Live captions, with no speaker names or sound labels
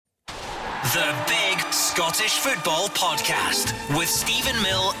The Big Scottish Football Podcast with Stephen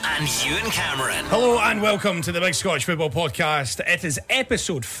Mill and Ewen Cameron. Hello and welcome to the Big Scottish Football Podcast. It is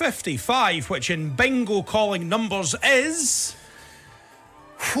episode 55, which in bingo calling numbers is...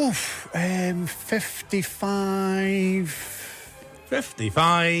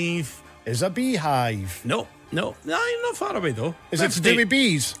 55 is a beehive. No, you're not far away though. Is it to do with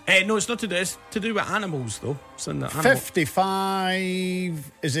bees? No, it's not to do. It's to do with animals though. It's in the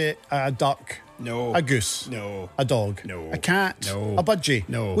 55. Is it a duck? No. A goose? No. A dog? No. A cat? No. A budgie?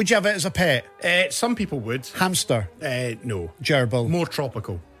 No. Would you have it as a pet? Some people would. Hamster? No. Gerbil? More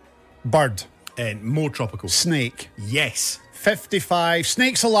tropical. Bird? More tropical. Snake? Yes. 55.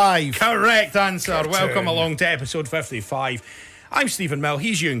 Snakes alive. Correct answer. Welcome along to episode 55. I'm Stephen Mill.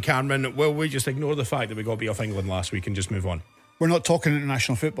 He's Ewen Cameron. Will we just ignore the fact that we got beat off England last week and just move on? We're not talking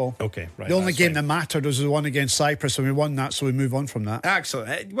international football. Okay, right. The only game that mattered was the one against Cyprus, and we won that, so we move on from that.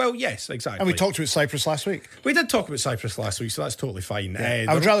 Excellent. Well, yes, exactly. And we talked about Cyprus last week. We did talk about Cyprus last week, so that's totally fine. Yeah.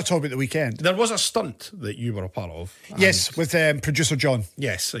 I would rather talk about the weekend. There was a stunt that you were a part of. Yes, with producer John.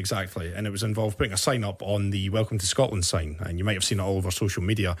 Yes, exactly. And it was involved putting a sign up on the Welcome to Scotland sign. And you might have seen it all over social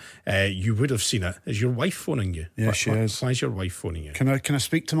media. You would have seen it. Is your wife phoning you? Yeah, she is. Why is your wife phoning you? Can I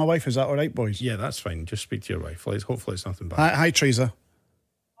speak to my wife? Is that all right, boys? Yeah, that's fine. Just speak to your wife. Hopefully it's nothing bad. Hi, Teresa.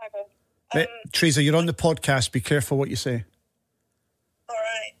 Teresa, you're on the podcast. Be careful what you say. All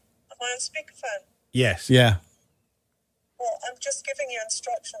right. Am I on speakerphone? Yes. Yeah. Well, I'm just giving you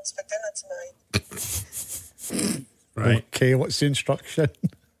instructions for dinner tonight. Right. Okay, what's the instruction?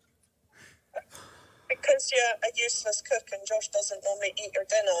 Because you're a useless cook and Josh doesn't normally eat your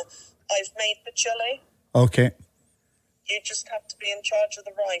dinner, I've made the chilli. Okay. You just have to be in charge of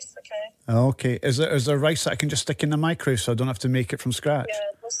the rice, okay? Okay. Is there rice that I can just stick in the micro so I don't have to make it from scratch? Yeah,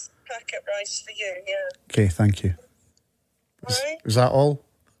 this packet rice for you, yeah. Okay, thank you. All right? Is that all?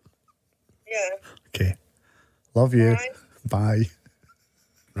 Yeah. Okay. Love you. All right. Bye.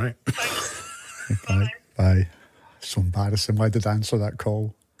 Right. Thanks. Bye. So embarrassing. Why did I answer that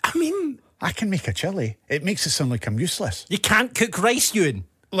call? I mean, I can make a chilli. It makes it sound like I'm useless. You can't cook rice, Ewan.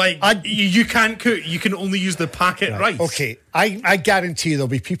 You can't cook. You can only use the packet rice. Okay, I guarantee there'll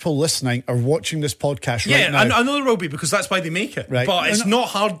be people listening or watching this podcast right now. Yeah, I know there will be because that's why they make it. Right. But it's not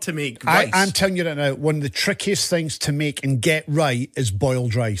hard to make rice. I'm telling you right now, one of the trickiest things to make and get right is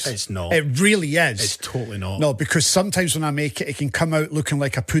boiled rice. It's not. It really is. It's totally not. No, because sometimes when I make it, it can come out looking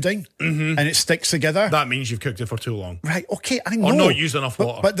like a pudding and it sticks together. That means you've cooked it for too long. Right, okay, I know. Or not used enough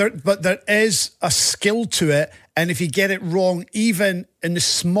water. But there is a skill to it, and if you get it wrong, even in the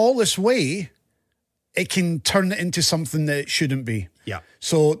smallest way, it can turn it into something that it shouldn't be. Yeah.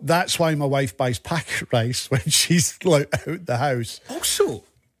 So that's why my wife buys packet rice when she's out the house. Also,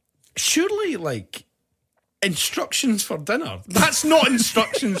 surely, instructions for dinner. That's not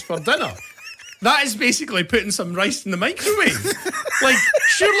instructions for dinner. That is basically putting some rice in the microwave.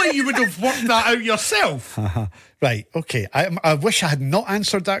 Surely you would have worked that out yourself. Right, okay. I wish I had not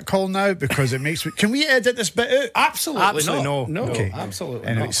answered that call now because it makes me... Can we edit this bit out? Absolutely not. No, Okay. absolutely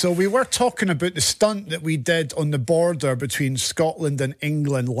Anyway, not. so we were talking about the stunt that we did on the border between Scotland and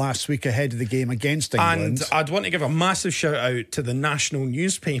England last week ahead of the game against England. And I'd want to give a massive shout out to the national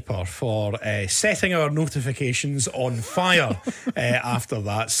newspaper for setting our notifications on fire after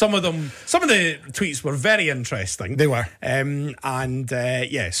that. Some of the tweets were very interesting. They were.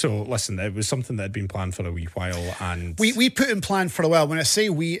 So listen, it was something that had been planned for a wee while. And we put in plan for a while. When I say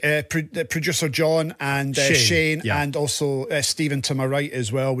we, producer John and Shane yeah. and also Stephen to my right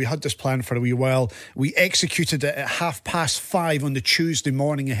as well, we had this plan for a wee while. We executed it at 5:30 on the Tuesday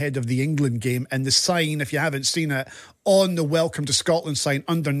morning ahead of the England game, and the sign, if you haven't seen it, on the Welcome to Scotland sign,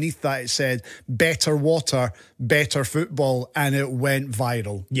 underneath that it said better water, better football, and it went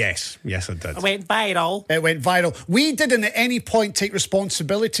viral. Yes, it did. It went viral. It went viral. We didn't at any point take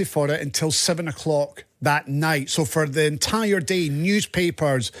responsibility for it until 7:00 that night. So for the entire day,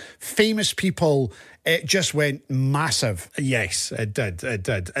 newspapers, famous people, it just went massive. Yes, it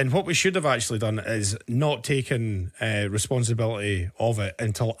did. And what we should have actually done is not taken responsibility of it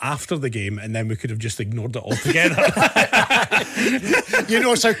until after the game, and then we could have just ignored it altogether. You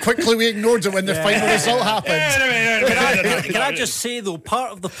notice how quickly we ignored it when the final result happened. Can I just say, though,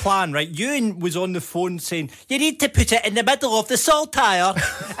 part of the plan, right? Ewan was on the phone saying, you need to put it in the middle of the saltire,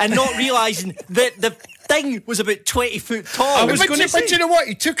 and not realising that the thing was about 20 foot tall. But you know what?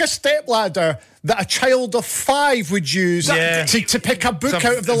 He took a stepladder that a child of 5 would use to pick a book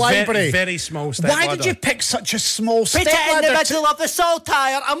out of the library. Very small step Why ladder. did you pick such a small step Put it in ladder? the middle of the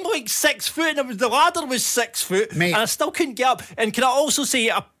saltire. I'm like 6 foot, and the ladder was 6 foot, Mate. and I still couldn't get up. And can I also say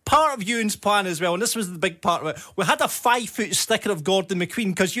a part of Ewan's plan as well, and this was the big part of it, we had a 5-foot sticker of Gordon McQueen,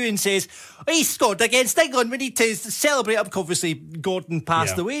 because Ewan says he scored against England. We need to celebrate him. Obviously Gordon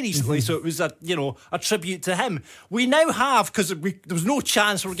passed away recently, so it was a tribute to him. We now have, because there was no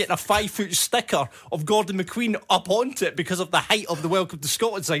chance we were getting a 5-foot sticker of Gordon McQueen up onto it because of the height of the Welcome to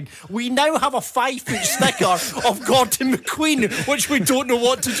Scotland sign. We now have a 5-foot sticker of Gordon McQueen, which we don't know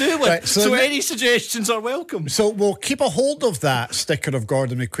what to do with. Right, so any suggestions are welcome. So we'll keep a hold of that sticker of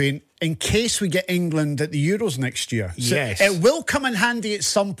Gordon McQueen in case we get England at the Euros next year. So yes, it will come in handy at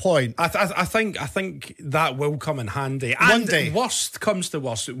some point. I think that will come in handy. One And day. worst comes to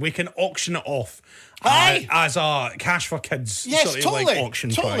worst, we can auction it off Aye. as a cash for kids. Yes, sort of totally. like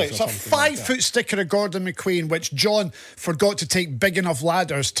auction Totally. prize or It's a something like 5-foot sticker of Gordon McQueen, which John forgot to take big enough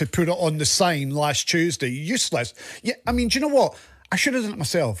ladders to put it on the sign last Tuesday. Useless. Yeah, I mean, do you know what? I should have done it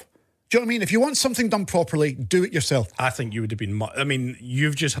myself. Do you know what I mean? If you want something done properly, do it yourself. I think you would have been... I mean,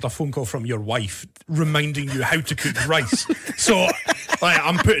 you've just had a phone call from your wife reminding you how to cook rice. So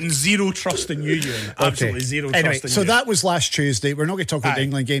I'm putting zero trust in you, Ewan. Absolutely zero Anyway, trust in so you. that was last Tuesday. We're not going to talk about the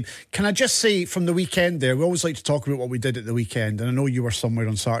England game. Can I just say from the weekend there, we always like to talk about what we did at the weekend, and I know you were somewhere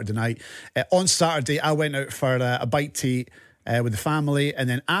on Saturday night. On Saturday, I went out for a bite to eat with the family, and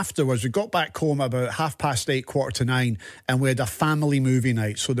then afterwards we got back home about 8:30, 8:45, and we had a family movie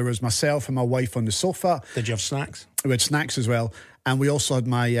night. So there was myself and my wife on the sofa. Did you have snacks? We had snacks as well, and we also had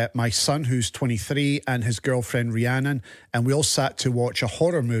my son, who's 23, and his girlfriend Rhiannon, and we all sat to watch a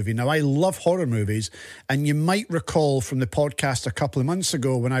horror movie. Now, I love horror movies, and you might recall from the podcast a couple of months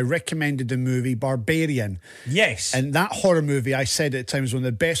ago when I recommended the movie Barbarian. Yes. And that horror movie, I said at times, one of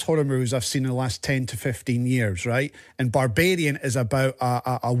the best horror movies I've seen in the last 10 to 15 years, right? And Barbarian is about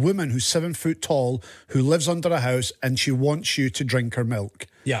a woman who's 7 foot tall, who lives under a house, and she wants you to drink her milk.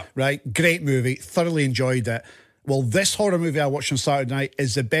 Yeah. Right? Great movie. Thoroughly enjoyed it. Well, this horror movie I watched on Saturday night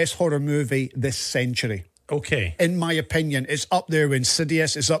is the best horror movie this century. Okay. In my opinion, it's up there with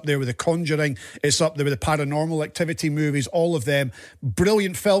Insidious, it's up there with The Conjuring, it's up there with the Paranormal Activity movies, all of them.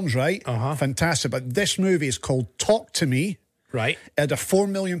 Brilliant films, right? Fantastic. But this movie is called Talk to Me. Right. It had a £4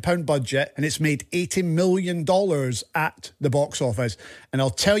 million budget, and it's made $80 million at the box office. And I'll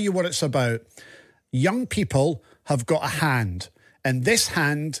tell you what it's about. Young people have got a hand, and this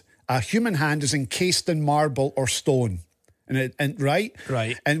hand, a human hand, is encased in marble or stone. Right?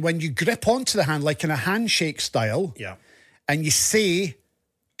 And when you grip onto the hand, like in a handshake style, and you say,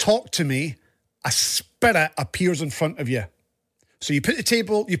 talk to me, a spirit appears in front of you. So you put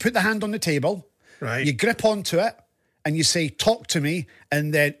the hand on the table, right? You grip onto it, and you say, talk to me,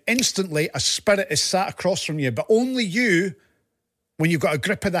 and then instantly a spirit is sat across from you. But only you, when you've got a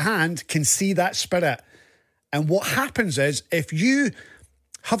grip of the hand, can see that spirit. And what happens is, if you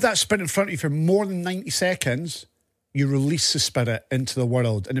have that spirit in front of you for more than 90 seconds, you release the spirit into the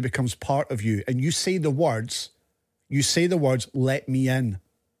world and it becomes part of you. And you say the words, let me in.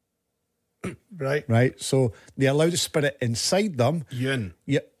 Right? So they allow the spirit inside them. Ewan.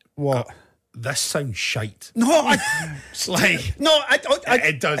 Yeah. What? This sounds shite. No, it's like... No,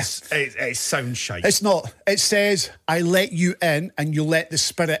 it does. It sounds shite. It's not. It says, I let you in and you let the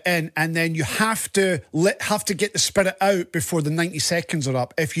spirit in, and then you have to get the spirit out before the 90 seconds are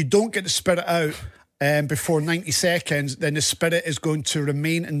up. If you don't get the spirit out before 90 seconds, then the spirit is going to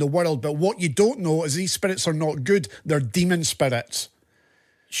remain in the world. But what you don't know is these spirits are not good. They're demon spirits.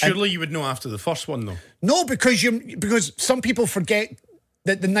 Surely you would know after the first one, though. No, because some people forget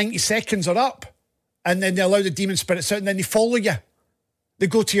that the 90 seconds are up, and then they allow the demon spirits out, and then they follow you. They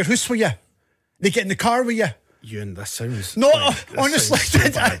go to your house with you. They get in the car with you. Ewan, this sounds... No, this honestly,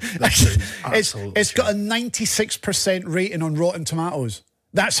 sounds so bad. it's got a 96% rating on Rotten Tomatoes.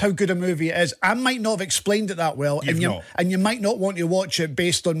 That's how good a movie it is. I might not have explained it that well, and you might not want to watch it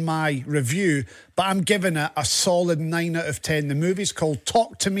based on my review, but I'm giving it a solid 9 out of 10. The movie's called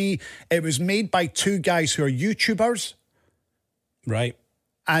Talk to Me. It was made by 2 guys who are YouTubers. Right.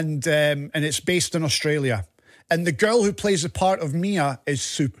 And it's based in Australia. And the girl who plays the part of Mia is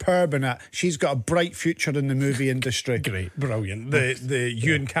superb in it. She's got a bright future in the movie industry. Great, brilliant. The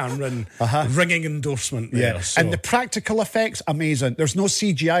Ewan Cameron ringing endorsement there. Yeah. So. And the practical effects, amazing. There's no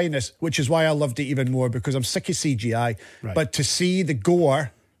CGI in this, which is why I loved it even more, because I'm sick of CGI. Right. But to see the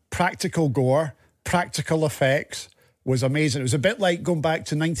practical effects was amazing. It was a bit like going back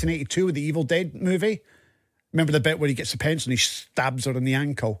to 1982 with the Evil Dead movie. Remember the bit where he gets the pencil and he stabs her in the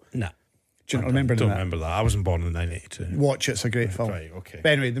ankle? No. Do you not remember Don't that? remember that. I wasn't born in 1982. Watch it, it's a great film. Right, okay.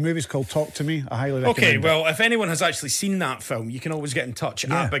 But anyway, the movie's called Talk to Me. I highly recommend Okay, it. well, if anyone has actually seen that film, you can always get in touch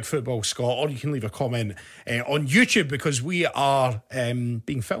at Big Football Scott, or you can leave a comment on YouTube, because we are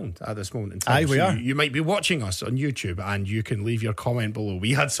being filmed at this moment in time. Aye, we are. You might be watching us on YouTube, and you can leave your comment below.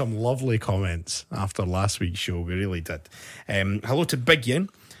 We had some lovely comments after last week's show. We really did. Hello to Big Yin,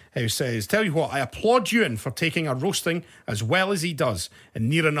 who says, tell you what, I applaud Ewan for taking a roasting as well as he does in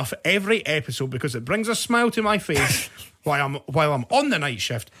near enough every episode, because it brings a smile to my face while I'm on the night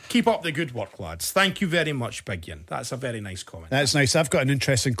shift. Keep up the good work, lads. Thank you very much, Big Yin. That's a very nice comment. That's nice. I've got an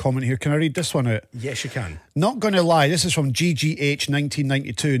interesting comment here. Can I read this one out? Yes, you can. Not going to lie, this is from GGH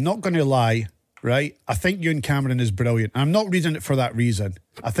 1992. Not going to lie, right? I think Ewan Cameron is brilliant. I'm not reading it for that reason.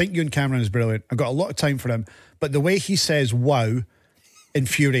 I think Ewan Cameron is brilliant. I've got a lot of time for him. But the way he says wow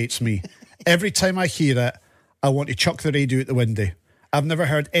infuriates me. Every time I hear it, I want to chuck the radio out the window. I've never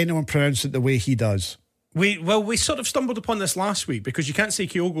heard anyone pronounce it the way he does. We sort of stumbled upon this last week, because you can't say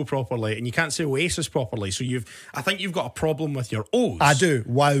Kyogo properly and you can't say Oasis properly. So I think you've got a problem with your O's. I do.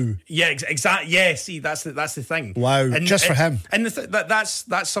 Wow. Yeah, exactly. Yeah, see, that's the thing. Wow. Just for him. And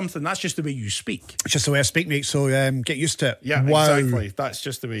that's something. That's just the way you speak. It's just the way I speak, mate. So get used to it. Yeah, wow. exactly. That's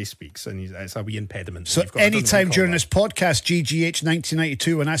just the way he speaks, and it's a wee impediment. So anytime during this podcast, GGH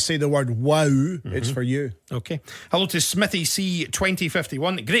 1992, when I say the word wow, it's for you. Okay. Hello to Smithy C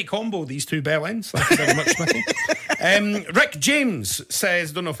 2051. Great combo, these two bell ends. Thank you very much, Smithy. Rick James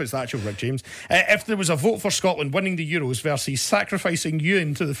says, don't know if it's the actual Rick James, if there was a vote for Scotland winning the Euros versus sacrificing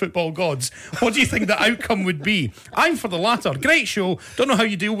Ewan to the football gods, what do you think the outcome would be? I'm for the latter. Great show. Don't know how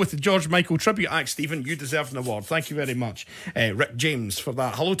you deal with the George Michael tribute act, Stephen. You deserve an award. Thank you very much, Rick James, for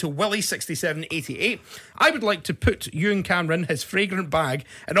that. Hello to Willie6788. I would like to put Ewan Cameron, his fragrant bag,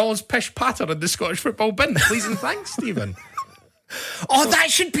 and all his pish patter in the Scottish football bin. Please and thanks, Stephen. Oh,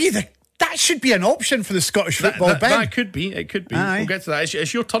 that should be an option for the Scottish football bin. That could be. It could be. Aye. We'll get to that.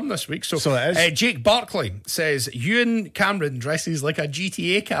 It's your turn this week. So it is. Jake Barkley says, Ewan Cameron dresses like a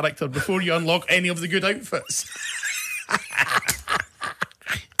GTA character before you unlock any of the good outfits.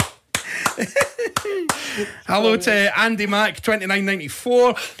 Hello to Andy Mack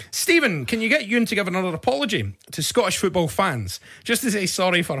 2994. Stephen, can you get Ewan to give another apology to Scottish football fans, just to say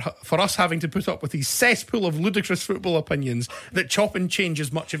sorry for us having to put up with his cesspool of ludicrous football opinions that chop and change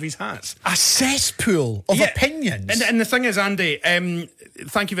as much of his hats? A cesspool of opinions. And the thing is, Andy,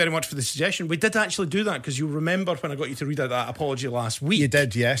 thank you very much for the suggestion. We did actually do that, because you remember when I got you to read out that apology last week. You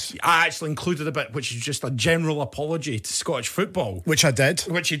did, yes. I actually included a bit which is just a general apology to Scottish football. Which I did.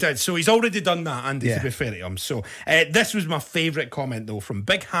 Which he did. So he's already done that, Andy, to be fair to him. So this was my favourite comment, though, from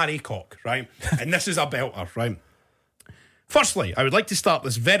Big Harry Cock, right? And this is a belter, right? Firstly, I would like to start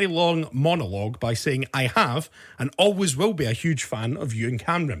this very long monologue by saying I have and always will be a huge fan of Ewan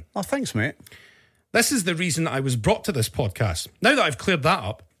Cameron. Oh, thanks, mate. This is the reason I was brought to this podcast. Now that I've cleared that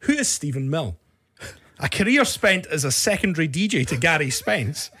up, who is Stephen Mill? A career spent as a secondary DJ to Gary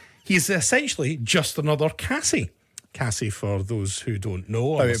Spence, he is essentially just another Cassie. Cassie, for those who don't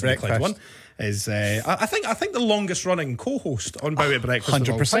know, Bowie Breakfast one, is I think the longest running co-host on Bowie Breakfast.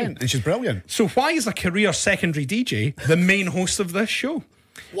 100%, and she's brilliant. So why is a career secondary DJ the main host of this show?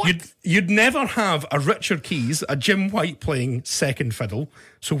 What? You'd never have a Richard Keys, a Jim White playing second fiddle.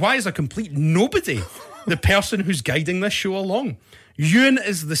 So why is a complete nobody the person who's guiding this show along? Ewan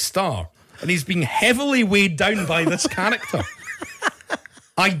is the star, and he's being heavily weighed down by this character.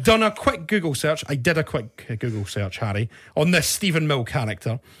 I did a quick Google search, Harry, on this Stephen Mill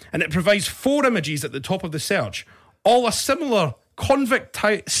character, and it provides 4 images at the top of the search, all a similar convict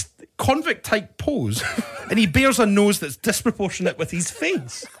type pose, and he bears a nose that's disproportionate with his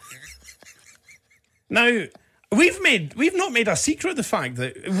face. Now, we've not made a secret of the fact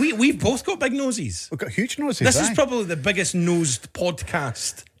that we've both got big noses. We've got huge noses. This is probably the biggest nosed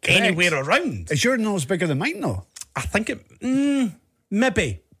podcast anywhere around. Is your nose bigger than mine, though? I think it...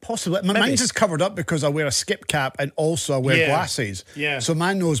 maybe. Possibly. Mine's is covered up because I wear a skip cap and also I wear glasses. Yeah. So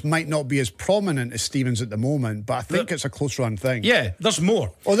my nose might not be as prominent as Stephen's at the moment, but I think it's a close run thing. Yeah, there's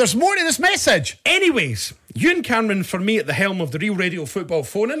more. Oh, there's more to this message. Anyways, Ewan Cameron for me at the helm of the Real Radio Football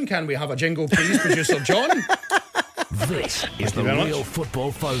phone-in. Can we have a jingle, please, producer John? This is the Real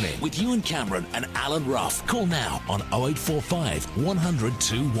Football Phone-in with Ewan Cameron and Alan Ruff. Call now on 0845 100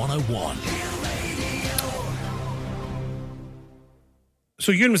 2101.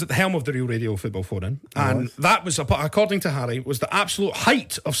 So Ewan was at the helm of the Real Radio Football phone-in, and that was, according to Harry, was the absolute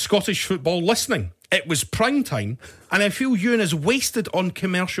height of Scottish football listening. It was prime time, and I feel Ewan is wasted on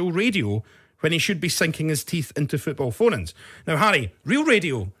commercial radio when he should be sinking his teeth into football phone-ins. Now, Harry, Real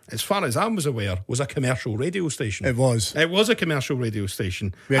Radio, as far as I was aware, was a commercial radio station. It was. It was a commercial radio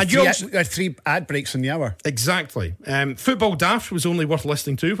station. We had 3 ad breaks in the hour. Exactly. Football Daft was only worth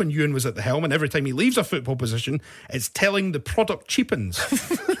listening to when Ewen was at the helm, and every time he leaves a football position, it's telling the product cheapens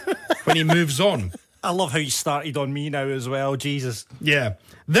when he moves on. I love how you started on me now as well, Jesus. Yeah.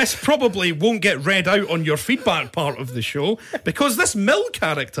 This probably won't get read out on your feedback part of the show because this Mill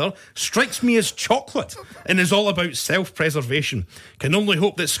character strikes me as chocolate and is all about self-preservation. Can only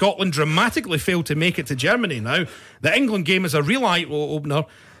hope that Scotland dramatically failed to make it to Germany now. The England game is a real eye-opener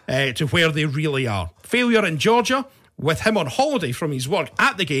to where they really are. Failure in Georgia, with him on holiday from his work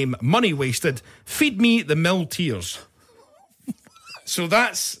at the game, money wasted. Feed me the Mill tears. So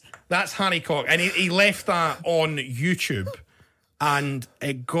that's Harry Cock, and he left that on YouTube, and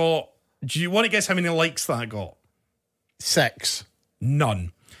it got. Do you want to guess how many likes that got? 6.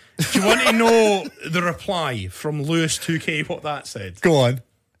 None. Do you want to know the reply from Lewis 2K? What that said? Go on.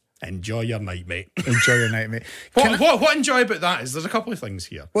 Enjoy your night, mate. Enjoy your night, mate. What I enjoy about that is there's a couple of things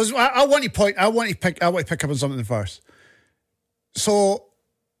here. I want to pick up on something first. So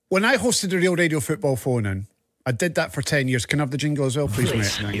when I hosted the Real Radio Football phone-in, I did that for 10 years. Can I have the jingle as well, please,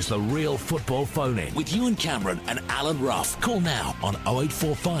 This mate? is the Real Football Phone-In with Ewen Cameron and Alan Ruff. Call now on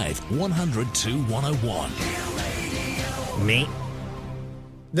 0845 100 2101. Mate.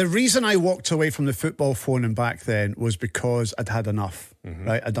 The reason I walked away from the football phone-in back then was because I'd had enough.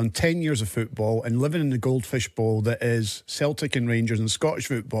 Right? I'd done 10 years of football, and living in the Goldfish Bowl that is Celtic and Rangers and Scottish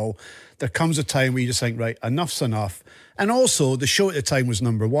football, there comes a time where you just think, right, enough's enough. And also, the show at the time was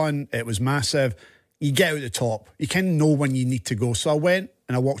number 1. It was massive. You get out the top. You kind of know when you need to go. So I went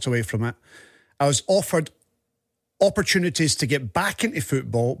and I walked away from it. I was offered opportunities to get back into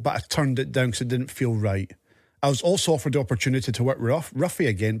football, but I turned it down because it didn't feel right. I was also offered the opportunity to work Ruffy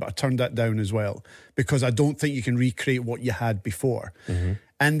again, but I turned that down as well because I don't think you can recreate what you had before.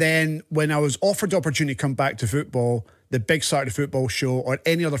 And then when I was offered the opportunity to come back to football, the big Saturday football show or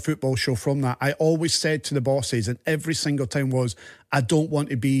any other football show from that, I always said to the bosses, and every single time was, I don't want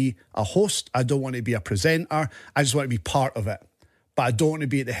to be a host. I don't want to be a presenter. I just want to be part of it. But I don't want to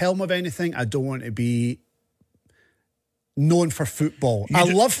be at the helm of anything. I don't want to be known for football. I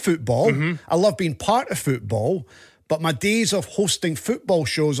love football. I love being part of football. But my days of hosting football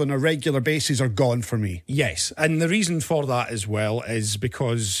shows on a regular basis are gone for me. Yes, and the reason for that as well is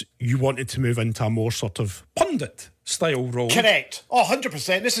because you wanted to move into a more sort of pundit style role. Correct.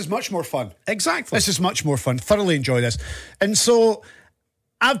 100%. This is much more fun. Exactly. This is much more fun. Thoroughly enjoy this. And so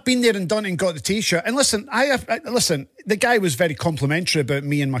I've been there and done it and got the T-shirt. And listen, listen, the guy was very complimentary about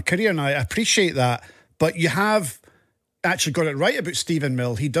me and my career, and I appreciate that. But you have actually got it right about Stephen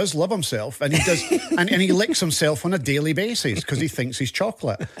Mill. He does love himself, and he does, and he licks himself on a daily basis because he thinks he's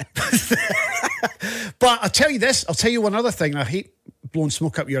chocolate. But I'll tell you this. I'll tell you one other thing. I hate blowing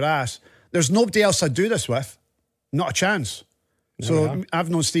smoke up your ass. There's nobody else I'd do this with. Not a chance. So I've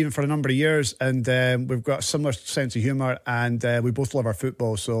known Stephen for a number of years, and we've got a similar sense of humour, and we both love our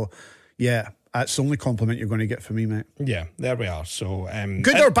football. So, yeah. That's the only compliment you're going to get from me, mate. Yeah, there we are. So,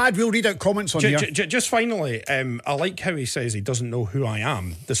 good or bad, we'll read out comments on here. Just finally, I like how he says he doesn't know who I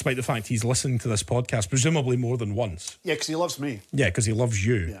am, despite the fact he's listening to this podcast, presumably more than once. Yeah, because he loves me. Yeah, because he loves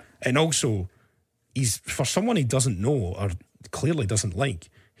you. Yeah. And also, he's for someone he doesn't know or clearly doesn't like,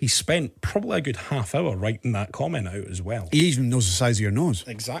 he spent probably a good half hour writing that comment out as well. He even knows the size of your nose.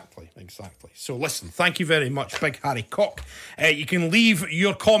 Exactly. So listen, thank you very much, Big Harry Cock. You can leave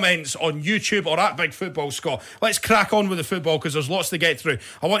your comments on YouTube or at Big Football Scott. Let's crack on with the football because there's lots to get through.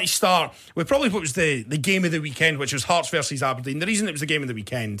 I want to start with probably what was the game of the weekend, which was Hearts versus Aberdeen. The reason it was the game of the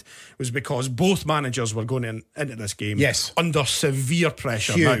weekend was because both managers were going into this game under severe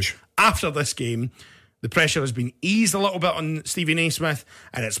pressure. Huge. Now, after this game, the pressure has been eased a little bit on Stevie Naismith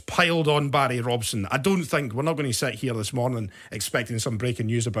and it's piled on Barry Robson. I don't think we're not going to sit here this morning expecting some breaking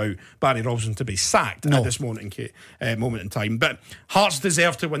news about Barry Robson to be sacked at this moment in time. But Hearts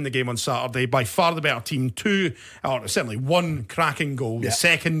deserve to win the game on Saturday. By far the better team. Certainly one cracking goal. The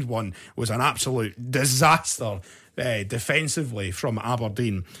second one was an absolute disaster defensively from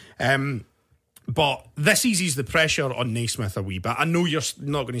Aberdeen. But this eases the pressure on Naismith a wee bit. I know you're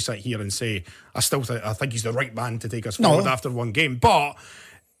not going to sit here and say I think he's the right man to take us forward after one game, but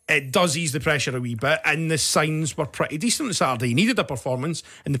it does ease the pressure a wee bit, and the signs were pretty decent on Saturday. He needed a performance,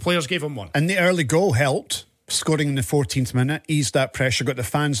 and the players gave him one. And the early goal helped, scoring in the 14th minute, eased that pressure, got the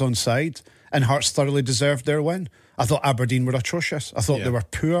fans on side, and Hearts thoroughly deserved their win. I thought Aberdeen were atrocious. I thought they were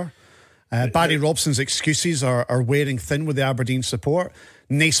poor. Barry Robson's excuses are wearing thin with the Aberdeen support.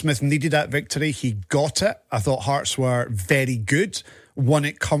 Naismith needed that victory. He got it. I thought Hearts were very good, won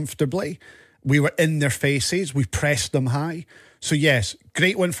it comfortably. We were in their faces. We pressed them high. So, yes,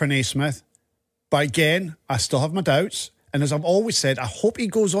 great win for Naismith. But again, I still have my doubts. And as I've always said, I hope he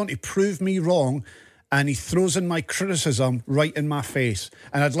goes on to prove me wrong and he throws in my criticism right in my face.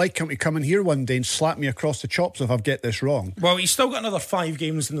 And I'd like him to come in here one day and slap me across the chops if I get this wrong. Well, he's still got another 5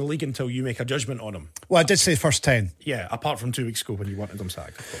 games in the league until you make a judgment on him. Well, I did say first 10. Yeah, apart from 2 weeks ago when you wanted him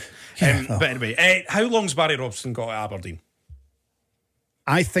sacked, of course. But anyway, how long's Barry Robson got at Aberdeen?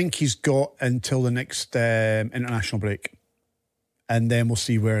 I think he's got until the next international break. And then we'll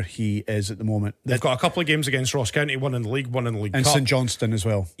see where he is at the moment. They've got a couple of games against Ross County, one in the League and Cup. St Johnstone as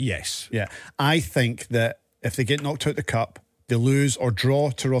well. Yes. Yeah. I think that if they get knocked out the Cup, they lose or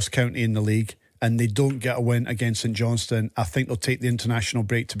draw to Ross County in the League, and they don't get a win against St Johnstone, I think they'll take the international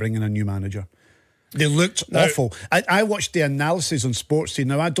break to bring in a new manager. They looked awful. I watched the analysis on Sports Team.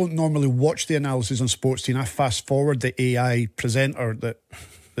 Now, I don't normally watch the analysis on Sports Team. I fast forward the AI presenter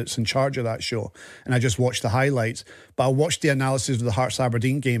that's in charge of that show, and I just watched the highlights. But I watched the analysis of the Hearts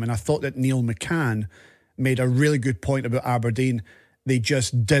Aberdeen game, and I thought that Neil McCann made a really good point about Aberdeen. They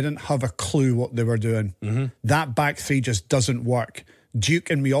just didn't have a clue what they were doing. Mm-hmm. That back three just doesn't work. Duke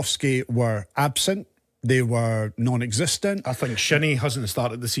and Miofsky were absent. They were non-existent. I think Shinnie hasn't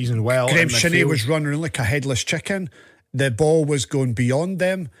started the season well. Graham Shinnie was running like a headless chicken. The ball was going beyond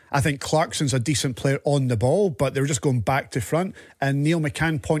them. I think Clarkson's a decent player on the ball, but they were just going back to front. And Neil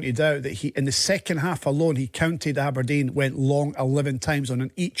McCann pointed out that he, in the second half alone, he counted Aberdeen went long 11 times.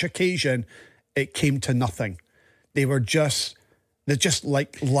 On each occasion, it came to nothing. They just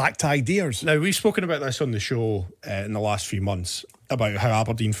like lacked ideas. Now, we've spoken about this on the show in the last few months about how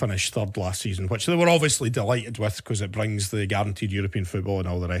Aberdeen finished third last season, which they were obviously delighted with because it brings the guaranteed European football and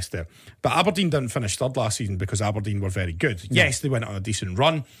all the rest of it. But Aberdeen didn't finish third last season because Aberdeen were very good. Yes, they went on a decent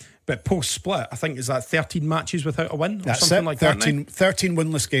run, but post-split, I think, is that 13 matches without a win or something like 13 that? 13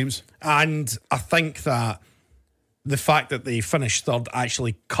 winless games. And I think that the fact that they finished third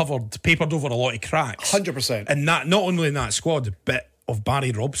actually papered over a lot of cracks. 100%. And that, not only in that squad, but of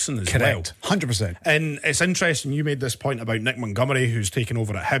Barry Robson as Correct. well. 100%. And it's interesting, you made this point about Nick Montgomery, who's taken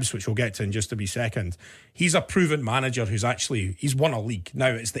over at Hibs, which we'll get to in just a wee second. He's a proven manager he's won a league. Now,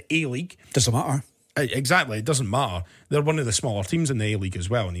 it's the A-League. Doesn't matter. Exactly, it doesn't matter. They're one of the smaller teams in the A-League as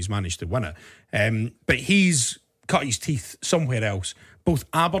well, and he's managed to win it. But he's cut his teeth somewhere else. Both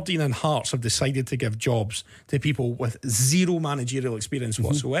Aberdeen and Hearts have decided to give jobs to people with zero managerial experience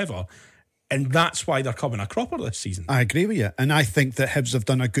whatsoever. And that's why they're coming a cropper this season. I agree with you. And I think that Hibs have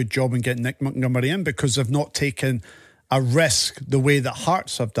done a good job in getting Nick Montgomery in because they've not taken a risk the way that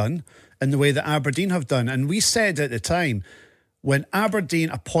Hearts have done and the way that Aberdeen have done. And we said at the time, when Aberdeen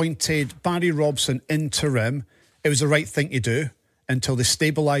appointed Barry Robson interim, it was the right thing to do until they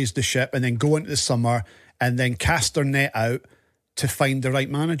stabilised the ship and then go into the summer and then cast their net out to find the right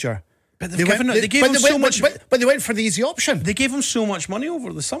manager. But they gave him so much. But they went for the easy option. They gave him so much money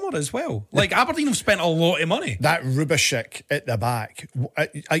over the summer as well. Like Aberdeen have spent a lot of money. That Rubishik at the back.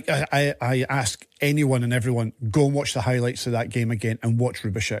 I ask anyone and everyone, go and watch the highlights of that game again and watch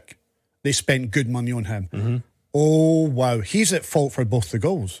Rubishik. They spent good money on him. Mm-hmm. Oh wow, he's at fault for both the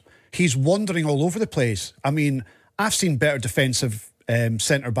goals. He's wandering all over the place. I mean, I've seen better defensive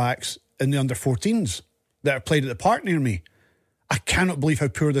centre backs in the under-14s that are played at the park near me. I cannot believe how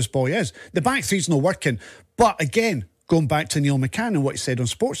poor this boy is. The back three's not working. But again, going back to Neil McCann and what he said on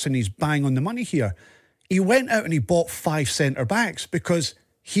Sports, and he's bang on the money here. He went out and he bought 5 centre backs because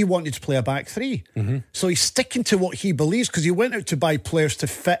he wanted to play a back three. Mm-hmm. So he's sticking to what he believes because he went out to buy players to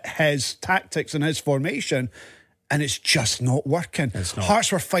fit his tactics and his formation, and it's just not working.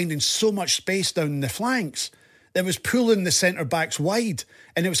 Hearts were finding so much space down the flanks that was pulling the centre backs wide,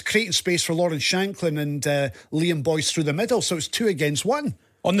 and it was creating space for Lawrence Shanklin and Liam Boyce through the middle. So it's 2 against 1.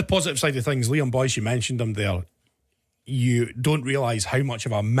 On the positive side of things, Liam Boyce, you mentioned him there. You don't realise how much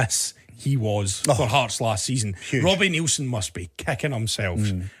of a miss he was for Hearts last season. Huge. Robbie Neilson must be kicking himself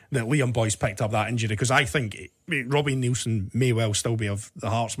that Liam Boyce picked up that injury, because I think Robbie Neilson may well still be of the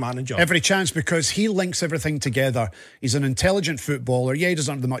Hearts manager. Every chance, because he links everything together. He's an intelligent footballer. Yeah, he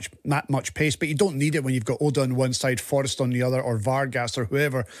doesn't have much pace, but you don't need it when you've got Oda on one side, Forrest on the other, or Vargas or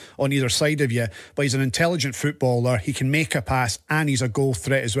whoever on either side of you. But he's an intelligent footballer. He can make a pass, and he's a goal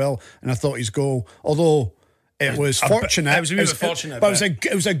threat as well. And I thought his goal, although it was fortunate.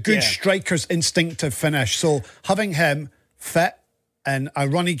 It was a good striker's instinctive finish. So having him fit and a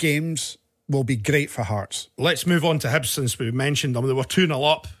runny games will be great for Hearts. Let's move on to Hibs, since we mentioned them. They were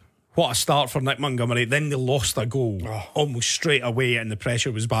 2-0 up What a start for Nick Montgomery. Then they lost a goal almost straight away, and the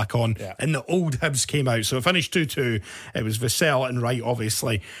pressure was back on. Yeah. And the old Hibs came out. So it finished 2-2. It was Vassell and Wright,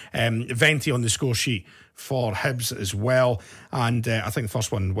 obviously. Venti on the score sheet for Hibs as well. And I think the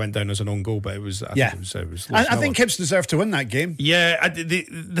first one went down as an own goal, but it was. I think Hibs deserved to win that game. Yeah,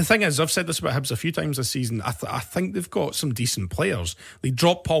 the thing is, I've said this about Hibs a few times this season. I think they've got some decent players. They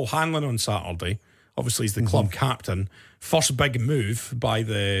dropped Paul Hanlon on Saturday. Obviously, he's the club captain. First big move by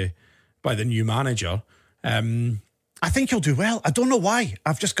the new manager. I think he'll do well. I don't know why.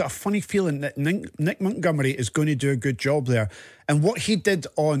 I've just got a funny feeling that Nick Montgomery is going to do a good job there. And what he did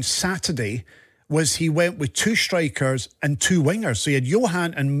on Saturday was he went with 2 strikers and 2 wingers. So he had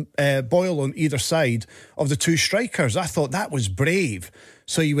Johan and Boyle on either side of the 2 strikers. I thought that was brave.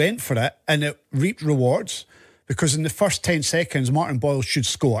 So he went for it, and it reaped rewards, because in the first 10 seconds, Martin Boyle should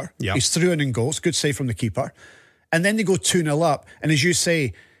score. Yep. He's through and in goals. Good save from the keeper. And then they go 2-0 up. And as you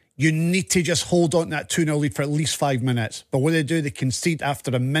say, you need to just hold on to that 2-0 lead for at least 5 minutes. But what they concede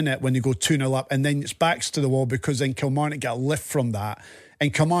after a minute when they go 2-0 up, and then it's backs to the wall, because then Kilmarnock get a lift from that.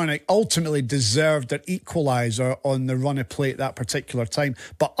 And Kilmarnock ultimately deserved their equaliser on the run of play at that particular time.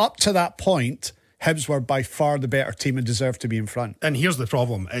 But up to that point, Hibs were by far the better team and deserved to be in front. And here's the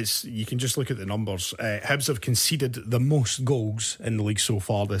problem. You can just look at the numbers. Hibs have conceded the most goals in the league so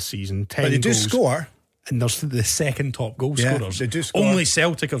far this season. 10 But they do goals. score. And they're the second top goal scorers. They do score. Only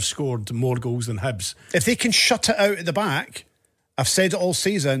Celtic have scored more goals than Hibs. If they can shut it out at the back, I've said it all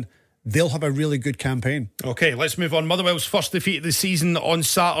season, they'll have a really good campaign. Okay, let's move on. Motherwell's first defeat of the season on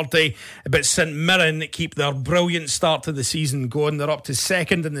Saturday, but St Mirren keep their brilliant start to the season going. They're up to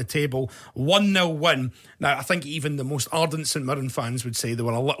second in the table, 1-0 win. Now, I think even the most ardent St Mirren fans would say they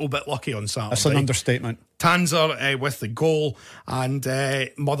were a little bit lucky on Saturday. That's an understatement. Tanser with the goal, and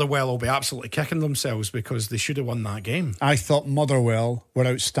Motherwell will be absolutely kicking themselves because they should have won that game. I thought Motherwell were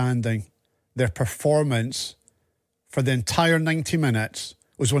outstanding. Their performance for the entire 90 minutes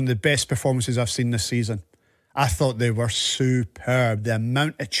was one of the best performances I've seen this season. I thought they were superb. The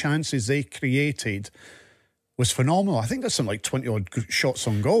amount of chances they created was phenomenal. I think there's some like 20 odd shots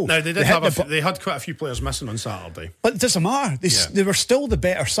on goal. Now they had quite a few players missing on Saturday, but it doesn't matter. They were still the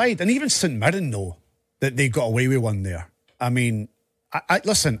better side, and even St Mirren know that they got away with one there. I mean,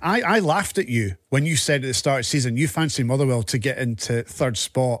 listen, I laughed at you when you said at the start of the season you fancy Motherwell to get into third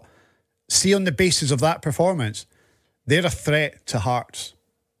spot. See, on the basis of that performance, they're a threat to Hearts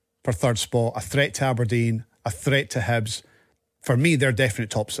for third spot, a threat to Aberdeen, a threat to Hibs. For me, they're definite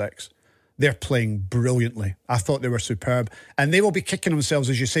top 6. They're playing brilliantly. I thought they were superb. And they will be kicking themselves,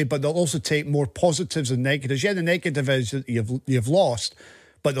 as you say, but they'll also take more positives than negatives. Yeah, the negative is that you've lost,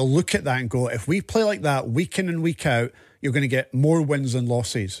 but they'll look at that and go, if we play like that week in and week out, you're going to get more wins than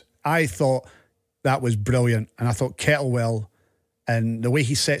losses. I thought that was brilliant. And I thought Kettlewell and the way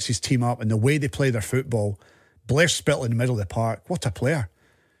he sets his team up and the way they play their football, Blair Spittle in the middle of the park, what a player.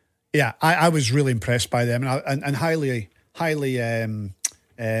 Yeah, I was really impressed by them, and highly,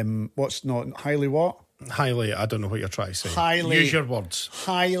 what's not highly what? Highly, I don't know what you're trying to say. Highly, use your words.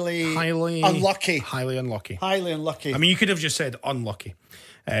 Highly unlucky. Highly unlucky. Highly unlucky. I mean, you could have just said unlucky.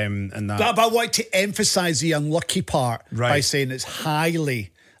 And that. But I want to emphasise the unlucky part by saying it's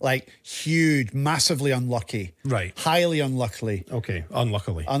highly. Like huge, massively unlucky. Right. Highly unluckily. Okay,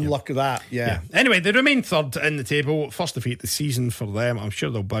 unluckily. Unlucky that, yeah. Anyway, they remain third in the table. First defeat of the season for them. I'm sure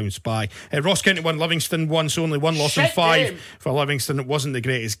they'll bounce by. Ross County won, Livingston won, so only one loss in 5 for Livingston. It wasn't the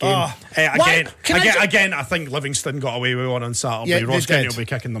greatest game. Again, I think Livingston got away with one on Saturday. Yeah, Ross County will be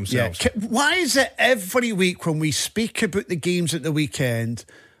kicking themselves. Yeah. Why is it every week when we speak about the games at the weekend,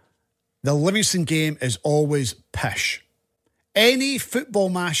 the Livingston game is always pish? Any football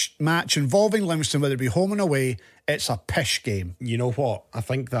match involving Livingston, whether it be home and away, it's a pish game. You know what? I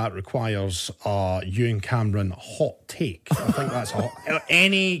think that requires a Ewen Cameron hot take. I think that's hot.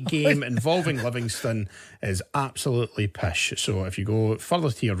 Any game involving Livingston is absolutely pish. So if you go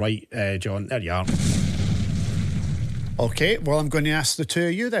further to your right, John, there you are. Okay, well, I'm going to ask the two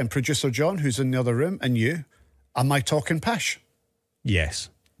of you then. Producer John, who's in the other room, and you. Am I talking pish? Yes.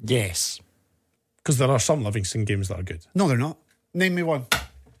 Yes. Because there are some Livingston games that are good. No, they're not. Name me one.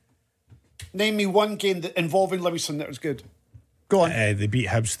 Name me one game involving Livingston that was good. Go on. They beat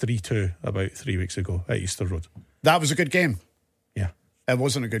Hibs 3-2 about 3 weeks ago at Easter Road. That was a good game. Yeah. It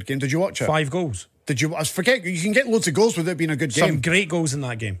wasn't a good game. Did you watch it? 5 goals. Did you? I forget. You can get loads of goals without being a good game. Some great goals in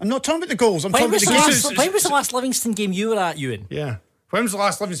that game. I'm not talking about the goals. I'm talking about the games. When was the last Livingston game you were at, Ewan? Yeah. When was the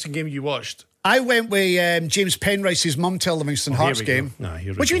last Livingston game you watched? I went with James Penrice's mum to a Livingston Hearts game. Nah,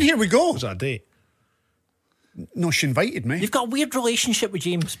 here we what do go. you mean, here we go? Was that a date? No, she invited me. You've got a weird relationship with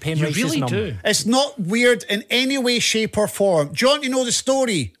James Penrice's You really mum. do. It's not weird in any way, shape, or form. Do you want to know the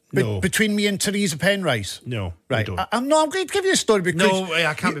story No. between me and Teresa Penrice? No, Right. I don't. I'm going to give you a story because. No,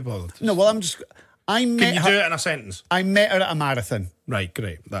 I can't be bothered. No, well, I'm just. I met Can you her. do it in a sentence? I met her at a marathon. Right,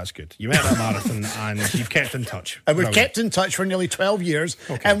 great. That's good. You met at a marathon and you've kept in touch. And we've Brilliant. kept in touch for nearly 12 years.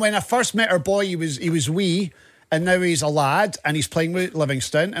 Okay. And when I first met her boy, he was wee, and now he's a lad, and he's playing with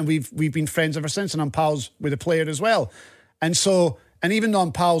Livingston, and we've been friends ever since, and I'm pals with the player as well. And so, and even though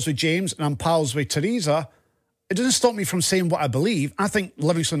I'm pals with James and I'm pals with Teresa, it doesn't stop me from saying what I believe. I think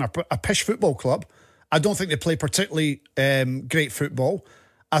Livingston are a pish football club. I don't think they play particularly great football.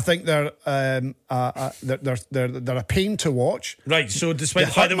 I think they're a pain to watch. Right, so despite They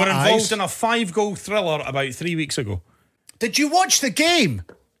the fact they hurt were my involved eyes. in a 5-goal thriller about 3 weeks ago. Did you watch the game?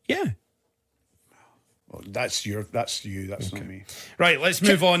 Yeah. Well, that's you. That's not me. Right, let's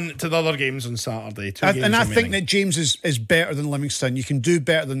move on to the other games on Saturday. Two games And I remaining. think that James is better than Livingston. You can do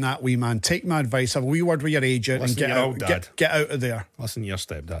better than that, wee man. Take my advice, have a wee word with your agent, Listen and get to your old out, dad. get out of there. Listen to your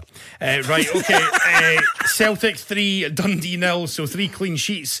stepdad. Right, okay. Celtic 3, Dundee 0. So 3 clean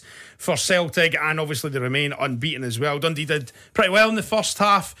sheets for Celtic, and obviously they remain unbeaten as well. Dundee did pretty well in the first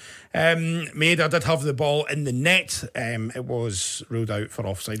half. Maida did have the ball in the net. It was ruled out for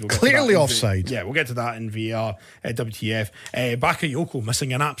offside. We'll get to Clearly that in offside. Yeah, we'll get to that in VAR. WTF. Bakayoko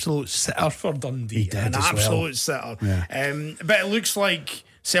missing an absolute sitter for Dundee. He did an as well. absolute sitter. Yeah. But it looks like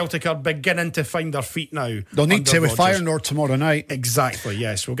Celtic are beginning to find their feet now. They'll need under to with Rodgers. Feyenoord tomorrow night. Exactly,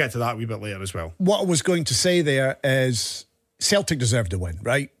 yes. We'll get to that a wee bit later as well. What I was going to say there is Celtic deserved to win,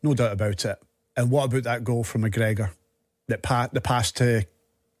 right? No doubt about it. And what about that goal from McGregor? The pass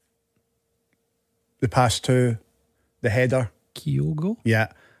to the header. Kyogo? Yeah,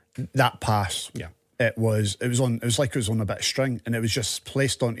 that pass. Yeah. It was like it was on a bit of string, and it was just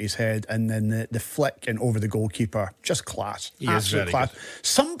placed onto his head, and then the flick and over the goalkeeper, just class. He is Absolute very class. good.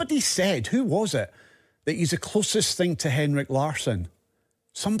 Somebody said, who was it, that he's the closest thing to Henrik Larsson?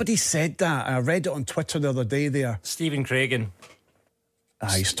 Somebody said that. I read it on Twitter the other day there. Stephen Craigan.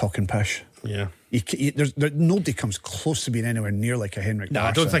 He's talking pish. Yeah. Nobody comes close to being anywhere near like a Henrik No,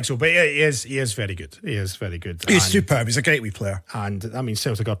 Larsson. I don't think so. But he is very good. He is very good. He's And- superb. He's a great wee player. And I mean,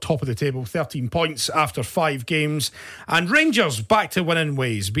 Celtic are top of the table, 13 points after 5 games. And Rangers back to winning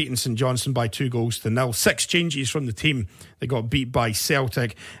ways, beating St Johnstone by 2-0. 6 changes from the team. They got beat by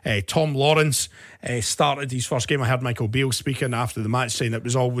Celtic. Tom Lawrence started his first game. I heard Michael Beale speaking after the match saying it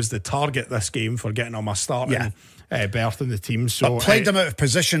was always the target this game for getting him a starting berth in the team. So But played him out of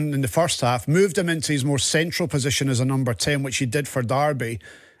position in the first half, moved him into his more central position as a number 10, which he did for Derby,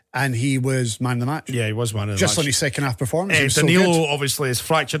 and he was man of the match. Yeah, he was man of the Just match. on his second half performance. He was so Danilo good. obviously has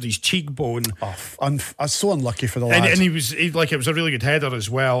fractured his cheekbone. I'm so unlucky for the lad. And he was it was a really good header as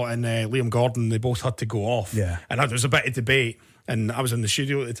well. And Liam Gordon, they both had to go off. Yeah. And there was a bit of debate. And I was in the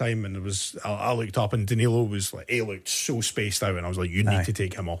studio at the time, and I looked up, and Danilo was like, he looked so spaced out, and I was like, you need to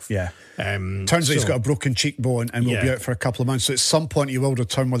take him off. Yeah. Turns out he's so- got a broken cheekbone and will be Yeah. out for a couple of months. So at some point he will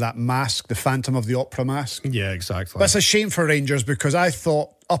return with that mask, the Phantom of the Opera mask. Yeah, exactly. But it's a shame for Rangers because I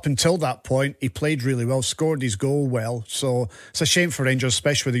thought up until that point he played really well, scored his goal well. So it's a shame for Rangers,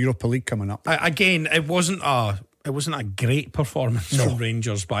 especially with the Europa League coming up. Again, it wasn't a great performance from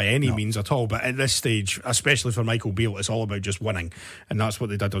Rangers by any means at all, but at this stage, especially for Michael Beale, it's all about just winning, and that's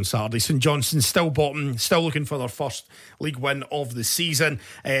what they did on Saturday. St Johnstone still bottom, still looking for their first league win of the season.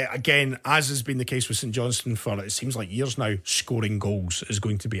 Again, as has been the case with St Johnstone for it seems like years now, scoring goals is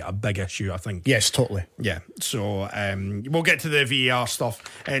going to be a big issue, I think. Yes, totally. Yeah, so we'll get to the VAR stuff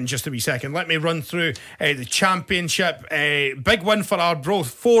in just a wee second. Let me run through the Championship. Big win for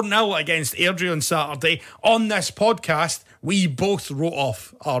Arbroath, 4-0 against Airdrie on Saturday. On this podcast, we both wrote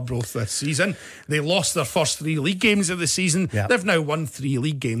off Arbroath this season. They lost their first 3 league games of the season. Yeah. They've now won 3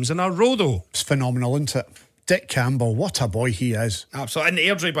 league games in a row, though. It's phenomenal, isn't it? Dick Campbell, what a boy he is. Absolutely.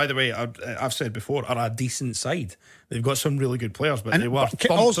 And Airdrie, by the way, I've said before, are a decent side. They've got some really good players, but they were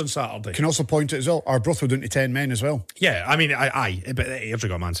thumped on Saturday. Can also point out as well, Arbroath were down to 10 men as well. Yeah, I mean, but Airdrie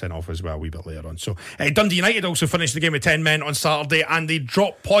got a man sent off as well a wee bit later on. So Dundee United also finished the game with 10 men on Saturday, and they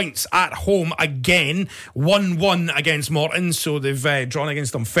dropped points at home again, 1-1 against Morton. So they've drawn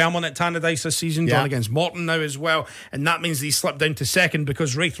against Dunfermline at Tannadice this season, drawn against Morton now as well, and that means they slipped down to second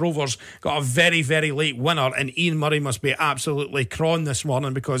because Wraith Rovers got a very, very late winner, and Ian Murray must be absolutely crawling this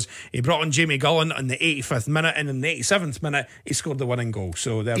morning because he brought on Jamie Gullen on the 85th minute, and in the 87th minute he scored the winning goal.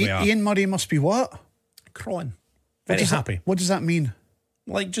 So there we are. Ian Murray must be what? Crawling. Very happy. What does that mean?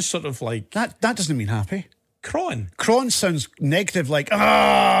 Like, just sort of like... That doesn't mean happy. Cron. Cron sounds negative, like,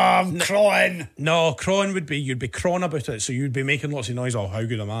 I'm crawling. No, cron would be, you'd be cron about it, so you'd be making lots of noise, how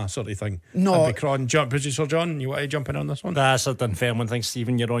good am I, sort of thing. No. I'd be cron. Producer John, you want to jump in on this one? That's a Dunfermline thing,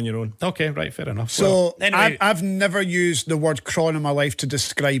 Stephen. You're on your own. Okay, right, fair enough. So, well, anyway. I've never used the word cron in my life to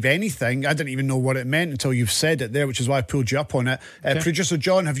describe anything. I didn't even know what it meant until you've said it there, which is why I pulled you up on it. Producer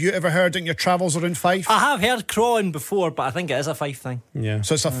John, have you ever heard it in your travels around Fife? I have heard crawling before, but I think it is a Fife thing. Yeah.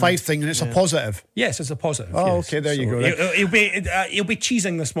 So it's a Fife thing, and it's a positive. Yes, it's a positive. Oh, yes. okay, there you go. He'll be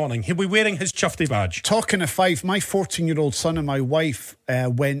cheesing this morning. He'll be wearing his chuffy badge. Talking of Fife, my 14-year-old son and my wife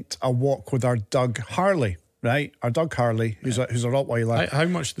went a walk with our Doug Harley. Right, our dog Harley, who's a Rottweiler. How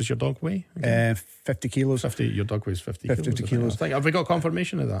much does your dog weigh? 50 kilos. 50. Your dog weighs 50 kilos. Have we got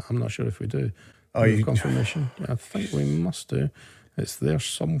confirmation of that? I'm not sure if we do. Confirmation? I think we must do. It's there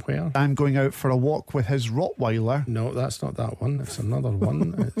somewhere. I'm going out for a walk with his Rottweiler. No, that's not that one. It's another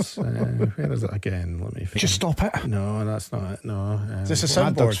one. It's where is it again? Let me just stop it. No, that's not it. No. Is this a soundboard?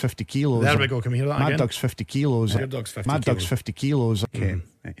 Mad Dog's 50 kilos. There we go. Can we hear that again? Mad Dog's 50 kilos. Your dog's 50 Mad kilos. Dog's 50 kilos. Okay.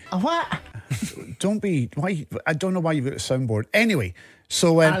 What? Don't be. Why? I don't know why you've got a soundboard. Anyway,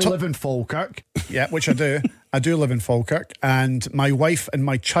 so I live in Falkirk. Yeah, which I do. I do live in Falkirk, and my wife and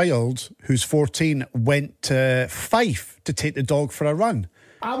my child, who's 14, went to Fife to take the dog for a run.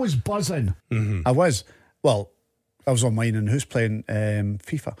 I was buzzing. Mm-hmm. I was. Well, I was on mine and who's playing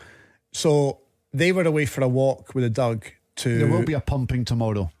FIFA. So they were away for a walk with a dog to... There will be a pumping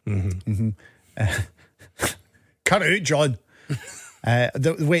tomorrow. Mm-hmm. Cut it out, John.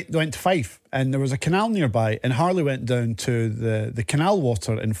 They went to Fife, and there was a canal nearby, and Harley went down to the canal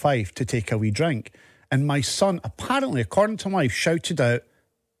water in Fife to take a wee drink. And my son, apparently, according to my wife, shouted out,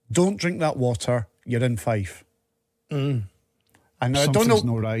 "Don't drink that water, you're in Fife." And I don't know.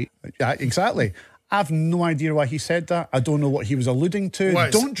 Not right. Yeah, exactly. I have no idea why he said that. I don't know what he was alluding to. Well,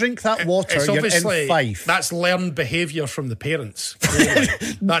 don't drink that water, you're in Fife. That's learned behaviour from the parents.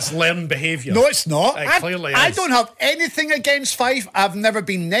 That's learned behaviour. No, it's not. Clearly I is. don't have anything against Fife. I've never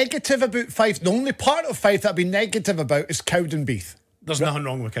been negative about Fife. The only part of Fife that I've been negative about is Cowdenbeath. There's nothing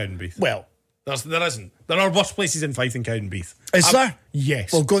wrong with Cowdenbeath. Well, there isn't. There are worse places in Fife than Cowdenbeath. Is there?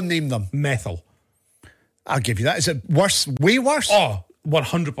 Yes. Well, go and name them. Methil. I'll give you that. Is it worse? Way worse? Oh,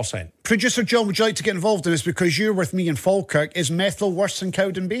 100%. Producer John, would you like to get involved in this because you're with me in Falkirk? Is Methil worse than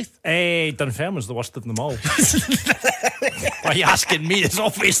Cowdenbeath? Dunfermline's the worst of them all. Why are you asking me? It's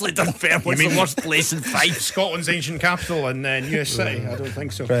obviously Dunfermline's the worst place in Fife. Scotland's ancient capital and US City? I don't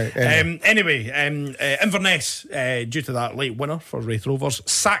think so. Right, anyway, Inverness, due to that late winner for Wraith Rovers,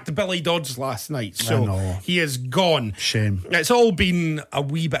 sacked Billy Dodds last night. So he is gone. Shame. It's all been a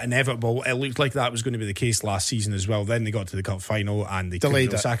wee bit inevitable. It looked like that was going to be the case last season as well. Then they got to the cup final and they Delayed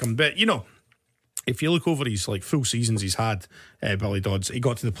couldn't sack him. But, if you look over his full seasons he's had, Billy Dodds, he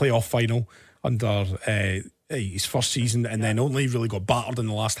got to the playoff final under his first season and then only really got battered in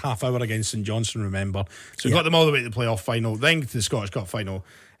the last half hour against St Johnstone, remember. So he got them all the way to the playoff final, then to the Scottish Cup final.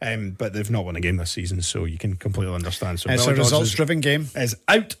 But they've not won a game this season, so you can completely understand. So it's a results-driven game. Is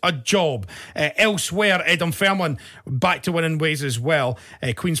out a job. Elsewhere, Dunfermline back to winning ways as well.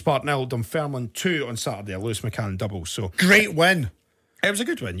 Queen's Park 0, Dunfermline 2 on Saturday. A Lewis McCann double. So great win. It was a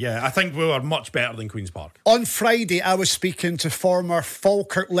good win, yeah. I think we were much better than Queen's Park. On Friday, I was speaking to former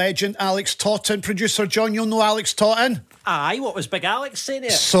Falkirk legend Alex Totten. Producer John, you'll know Alex Totten. Aye, what was Big Alex saying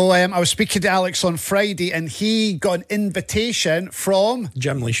here? So I was speaking to Alex on Friday, and he got an invitation from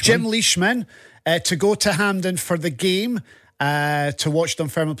Jim Leishman to go to Hampden for the game. To watch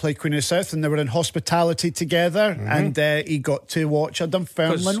Dunfermline play Queen of the South, and they were in hospitality together, and he got to watch a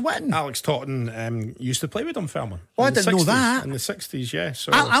Dunfermline win. Alex Totten used to play with Dunfermline. Oh, I didn't know that. In the 60s, yeah.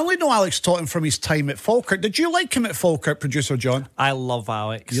 So I only know Alex Totten from his time at Falkirk. Did you like him at Falkirk, Producer John? I love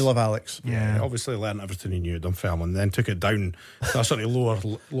Alex. You love Alex? Yeah. Obviously learned everything he knew at Dunfermline, then took it down to a sort of lower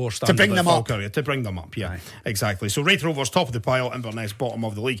standard to bring them Falkirk, up. To bring them up, yeah. Aye. Exactly. So Wraith Rovers top of the pile, Inverness bottom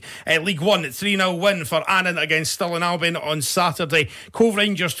of the league. League 1, 3-0 win for Annan against Stirling Albion on Saturday. Cove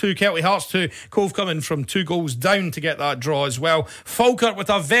Rangers 2, Kelty Hearts 2. Cove coming from 2 goals down to get that draw as well. Falkirk with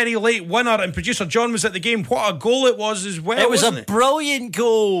a very late winner, and Producer John was at the game. What a goal it was as well. It was a brilliant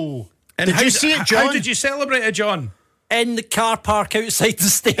goal. And did you see it, John? How did you celebrate it, John? In the car park outside the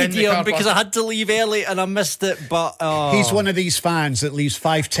stadium because I had to leave early and I missed it. But he's one of these fans that leaves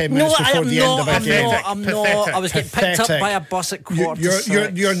 5-10 minutes before the end of a game. I'm not. I was getting picked up by a bus at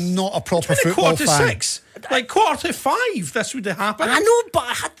 5:45. You're not a proper football fan. 5:45. Like 4:45, this would have happened. I know, but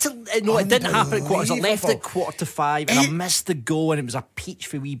I had to. No, it didn't happen at quarters. I left at 4:45, and I missed the goal, and it was a peach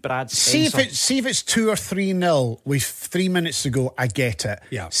for wee Brad Spencer. See if it's 2 or 3-0 with 3 minutes to go. I get it.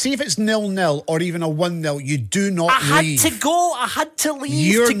 Yeah. See if it's 0-0 or even a 1-0. You do not leave. I had to go. I had to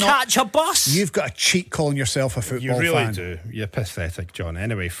leave catch a bus. You've got a cheat calling yourself a football fan. You really do. You're pathetic, John.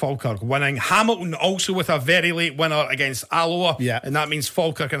 Anyway, Falkirk winning. Hamilton also with a very late winner against Alloa. Yeah. And that means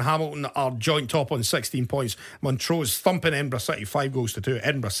Falkirk and Hamilton are joint top on 16 points. Montrose thumping Edinburgh City 5-2.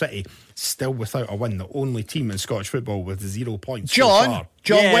 Edinburgh City still without a win. The only team in Scottish football with 0 points. John,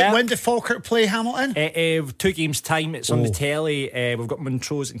 so far. when did Falkirk play Hamilton? 2 games time. It's on the telly. We've got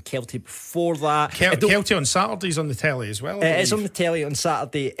Montrose and Kelty before that. Kelty on Saturdays on the telly as well. It's on the telly on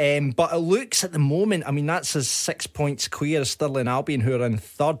Saturday. But it looks at the moment, I mean, that's as 6 points clear as Stirling Albion, who are in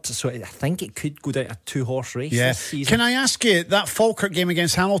third. So I think it could go down a 2-horse race this season. Can I ask you, that Falkirk game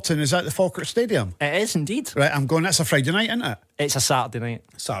against Hamilton, is at the Falkirk Stadium? It is indeed. Right, I'm going, that's a Friday night, isn't it? It's a Saturday night.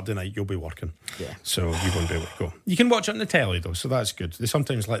 Saturday night, you'll be working. Yeah. So you won't be able to go. You can watch it on the telly, though, so that's good. They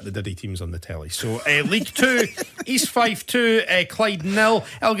sometimes let the Diddy teams on the telly. So League 2, East Fife 2, Clyde 0,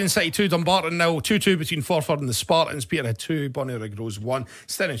 Elgin City 2, Dumbarton 0, 2-2 between Forfar and the Spartans, Peterhead 2, Bonnyrigg Rose 1,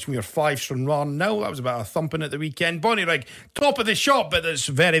 Stirlingshire 5, Stranraer 0. That was about a thumping at the weekend. Bonnyrigg, top of the shop, but it's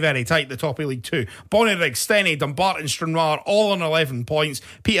very, very tight, the top of League 2. Bonnyrigg, Steny, Dumbarton, Stranraer, all on 11 points.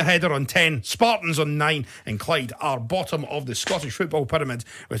 Peterhead are on 10, Spartans on 9, and Clyde are bottom of the Scottish football pyramid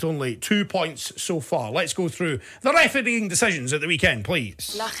with only 2 points so far. Let's go through the refereeing decisions at the weekend,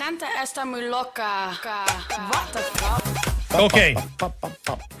 please. La gente está muy loca. What the fuck? Okay,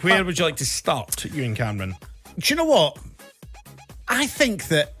 where would you like to start, Ewen Cameron? Do you know what? I think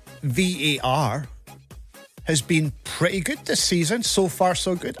that VAR has been pretty good this season. So far,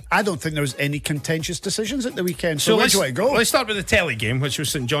 so good. I don't think there was any contentious decisions at the weekend. So where do you want to go? Let's start with the telly game, which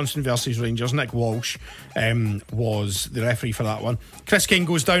was St Johnstone versus Rangers. Nick Walsh was the referee for that one. Chris Kane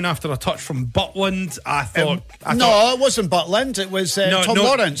goes down after a touch from Butland. I thought it wasn't Butland. It was Tom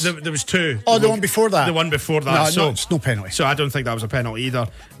Lawrence. There was two. Oh, the one before that. The one before that. No, it's no penalty. So I don't think that was a penalty either.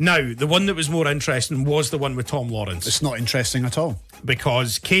 Now, the one that was more interesting was the one with Tom Lawrence. It's not interesting at all.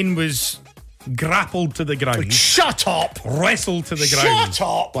 Because Kane was grappled to the ground. Shut up! Wrestled to the ground. Shut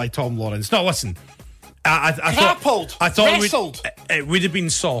up! By Tom Lawrence. No, listen. I grappled. I thought wrestled. It would have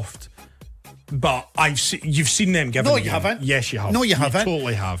been soft, but you've seen them give it. No, you haven't. Yes, you have. No, you haven't.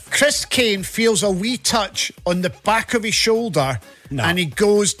 Totally have. Chris Kane feels a wee touch on the back of his shoulder, and he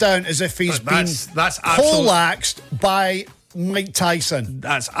goes down as if he's been poleaxed by Mike Tyson.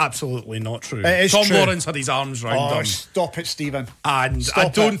 That's absolutely not true. It is Tom true. Lawrence had his arms round him. Stop it, Stephen. And I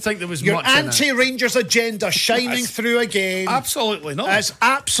don't think there was your much in it. anti-Rangers agenda shining through again. Absolutely not. It's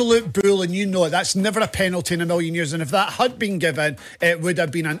absolute bull, and you know it. That's never a penalty in a million years. And if that had been given, it would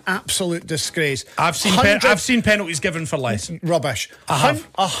have been an absolute disgrace. I've seen penalties given for less. Rubbish.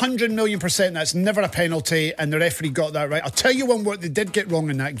 100 million %. That's never a penalty, and the referee got that right. I'll tell you one what they did get wrong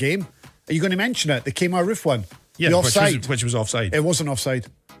in that game. Are you going to mention it? The Kmart Roof one. Yeah, the offside. Which was offside. It wasn't offside.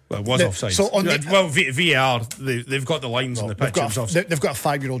 Well, it was offside. So on VAR, they've got the lines on the pitch. They've got a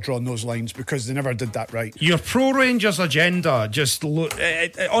 5-year-old drawing those lines because they never did that right. Your pro-Rangers agenda just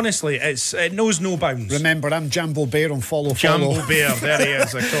honestly, it knows no bounds. Remember, I'm Jambo Bear on follow. Jambo Bear, there he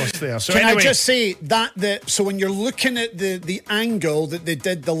is across there. So Can anyway, I just say so when you're looking at the angle that they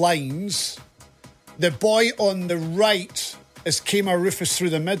did the lines, the boy on the right, as Kemar Rufus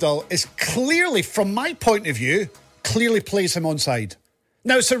through the middle, is clearly, from my point of view, clearly plays him onside.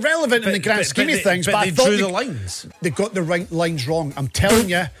 Now, it's irrelevant in the grand scheme of things, but they I thought drew the lines. They got the right lines wrong. I'm telling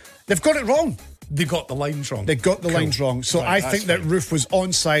you, they've got it wrong. They got the lines wrong. They got the lines wrong. So right, I think that Roof was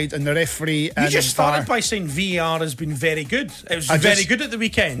onside, and the referee. You just started by saying VAR has been very good. It was very good at the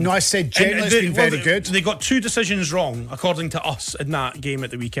weekend. No, I said generally it's been very good. They got 2 decisions wrong, according to us, in that game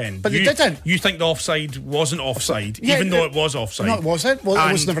at the weekend. But they didn't. You think the offside wasn't offside, even though it was offside. No, it wasn't. Well,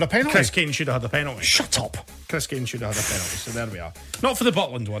 it was never a penalty. Chris Kane should have had the penalty. Shut up. Chris Kane should have had a penalty, so there we are. Not for the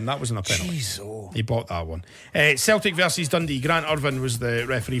Butland one, that wasn't a penalty. Jeez, He bought that one. Celtic versus Dundee. Grant Irvin was the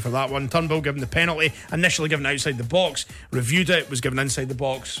referee for that one. Turnbull given the penalty, initially given outside the box, reviewed it, was given inside the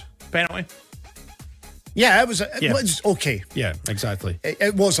box. Penalty? Yeah, it was okay. Yeah, exactly.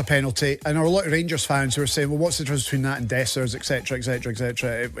 It was a penalty, and there were a lot of Rangers fans who were saying, well, what's the difference between that and Dessers, etc., etc.,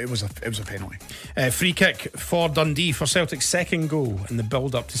 etc. It was a penalty. Free kick for Dundee for Celtic's second goal in the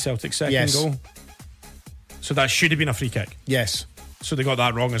build-up to Celtic's second goal. So that should have been a free kick. Yes. So they got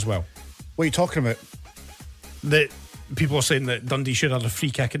that wrong as well. What are you talking about? That people are saying that Dundee should have had a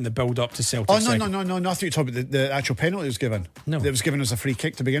free kick in the build-up to Celtic's second. No. I thought you were talking about the actual penalty was given. No. It was given as a free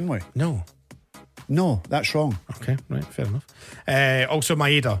kick to begin with. No. No, that's wrong. Okay, right, fair enough. Also,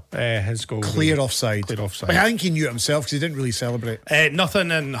 Maeda, his goal. Clear offside. Clear offside. But I think he knew it himself because he didn't really celebrate. Nothing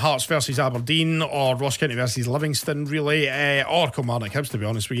in Hearts versus Aberdeen or Ross County versus Livingston, really, or Kilmarnock Hibs, to be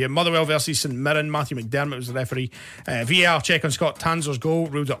honest with you. Motherwell versus St Mirren, Matthew McDermott was the referee. VAR check on Scott Tanzer's goal,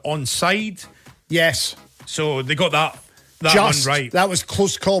 ruled it onside. Yes. So they got that Just one right. That was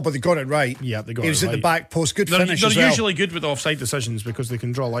close call, but they got it right. Yeah, they got it right. It was at the back post. Good They're finish as well. usually good with offside decisions because they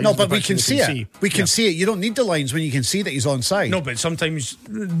can draw lines. No, but we pitch can and see they it. We can see it. You don't need the lines when you can see that he's onside. No, but sometimes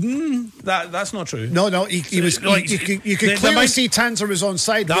that's not true. No, he was. Like, you could clearly see Tanzer was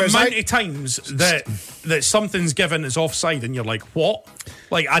onside. The amount of times that something's given as offside, and you're like, what?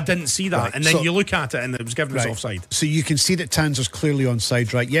 Like, I didn't see that. Right, and then so- you look at it and it was given as offside. So you can see that Tanzer's clearly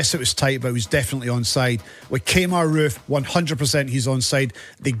onside, right? Yes, it was tight, but it was definitely onside. With Kmart Roof, 100% he's onside.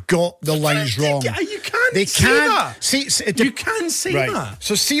 They got the lines wrong. You can't They say can't that. see. You can say Right. that.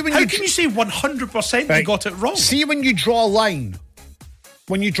 So see when How you can you say 100% they Right. got it wrong? See when you draw a line.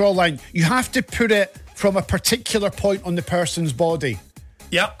 When you draw a line, you have to put it from a particular point on the person's body.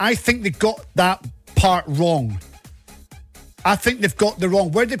 Yeah. I think they got that part wrong. I think they've got the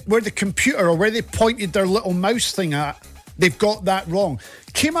wrong where the computer or where they pointed their little mouse thing at. They've got that wrong.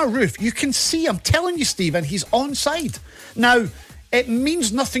 Kmart Roof, you can see. I'm telling you, Stephen, he's onside. Now, it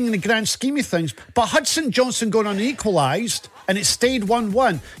means nothing in the grand scheme of things. But Hudson Johnson got unequalised, and it stayed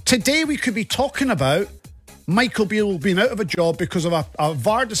 1-1. Today, we could be talking about Michael Beale being out of a job because of a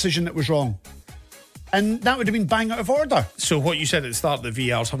VAR decision that was wrong. And that would have been bang out of order. So what you said at the start, the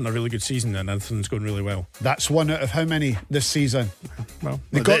VR's having a really good season and everything's going really well. That's one out of how many this season? Well,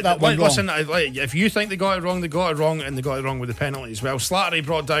 They got that one wrong. Listen, if you think they got it wrong, they got it wrong, and they got it wrong with the penalty as well. Slattery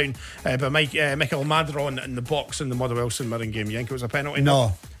brought down by Michael Madron in the box in the Motherwell St Mirren game. You think it was a penalty?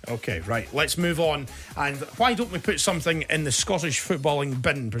 No. Okay, right. Let's move on. And why don't we put something in the Scottish footballing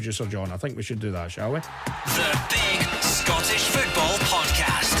bin, Producer John? I think we should do that, shall we? The Big Scottish Football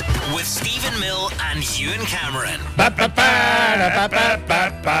Podcast with Stephen Mill and Ewen Cameron. Right,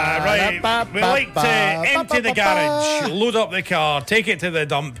 we like to empty the garage, load up the car, take it to the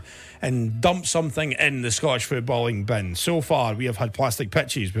dump, and dump something in the Scottish footballing bin. So far, we have had plastic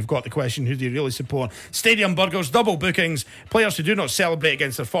pitches. We've got the question, who do you really support? Stadium burgers, double bookings, players who do not celebrate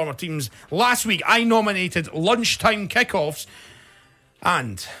against their former teams. Last week, I nominated lunchtime kickoffs,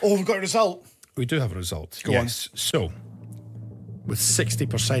 and... Oh, we've got a result. We do have a result. Go on. So, with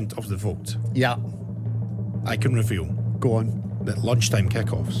 60% of the vote, Yeah. I can reveal Go on. that lunchtime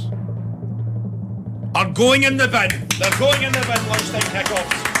kickoffs are going in the bin. They're going in the bin, lunchtime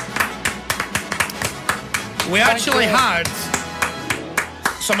kickoffs. We actually had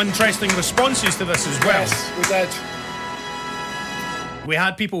some interesting responses to this as well. Yes, we did. We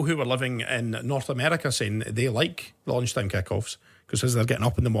had people who were living in North America saying they like the lunchtime kickoffs because as they're getting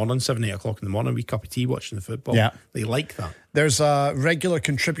up in the morning, 7, 8 o'clock in the morning, wee cup of tea watching the football. Yeah. They like that. There's a regular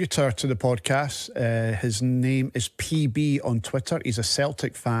contributor to the podcast. His name is PB on Twitter. He's a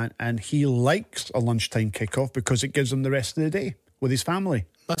Celtic fan and he likes a lunchtime kickoff because it gives him the rest of the day with his family.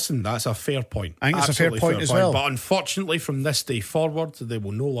 Listen, that's a fair point. I think it's a fair Absolutely point as well. But unfortunately, from this day forward, they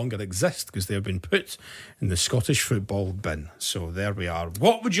will no longer exist because they have been put in the Scottish football bin. So there we are.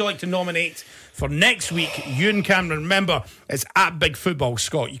 What would you like to nominate for next week? Ewen Cameron, remember, it's at Big Football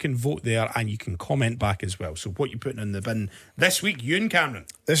Scott. You can vote there and you can comment back as well. So what you putting in the bin this week, Ewen Cameron?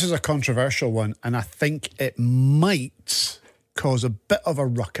 This is a controversial one and I think it might cause a bit of a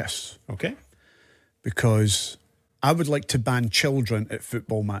ruckus Okay. because I would like to ban children at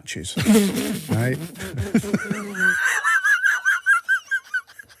football matches. Right?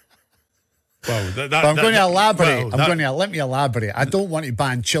 Well, But I'm going to elaborate. Let me elaborate. I don't want to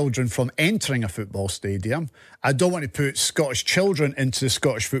ban children from entering a football stadium. I don't want to put Scottish children into the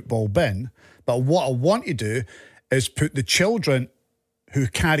Scottish football bin. But what I want to do is put the children who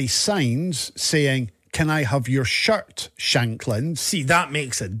carry signs saying, "Can I have your shirt, Shankland?" See, that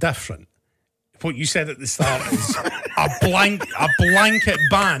makes it different. What you said at the start is a blanket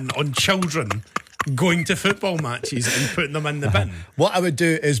ban on children going to football matches and putting them in the bin. What I would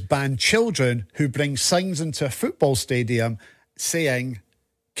do is ban children who bring signs into a football stadium saying,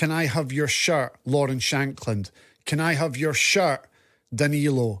 "Can I have your shirt, Lauren Shankland? Can I have your shirt,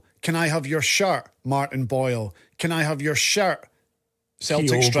 Danilo? Can I have your shirt, Martin Boyle? Can I have your shirt,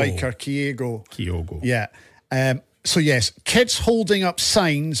 Celtic Kyogo. striker, Kyogo?" Kyogo. Yeah. So yes, kids holding up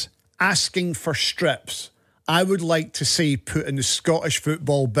signs asking for strips. I would like to see put in the Scottish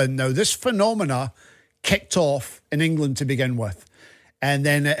football bin. Now, this phenomena kicked off in England to begin with, and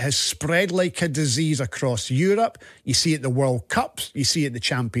then it has spread like a disease across Europe. You see it at the World Cups, you see it at the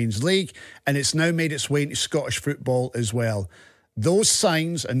Champions League, and it's now made its way into Scottish football as well. those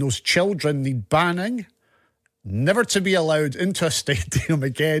signs and those children need banning, never to be allowed into a stadium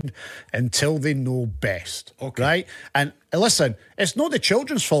again until they know best. Okay. Right? And listen, it's not the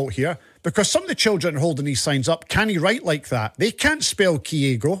children's fault here, because some of the children holding these signs up can't write like that. They can't spell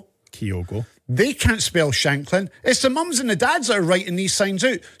Kyogo. They can't spell Shanklin. It's the mums and the dads that are writing these signs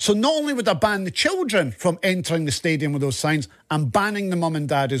out. So not only would I ban the children from entering the stadium with those signs, I'm banning the mum and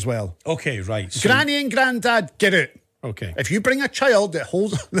dad as well. Okay, right. So, Granny and granddad, get out. okay. If you bring a child that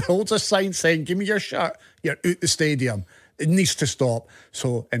holds a sign saying, give me your shirt, you're out the stadium. It needs to stop.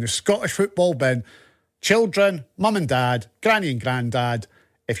 So in the Scottish football bin, children, mum and dad, granny and granddad,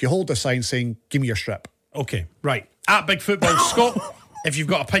 if you hold a sign saying, give me your strip. Okay, right. At Big Football Scott, if you've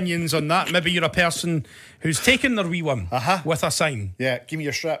got opinions on that, maybe you're a person who's taken their wee one with a sign. Yeah, give me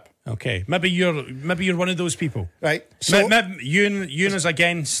your strip. Okay, maybe you're one of those people. Right. So Maybe Ewan is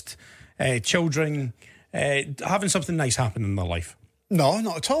against children having something nice happen in their life. no,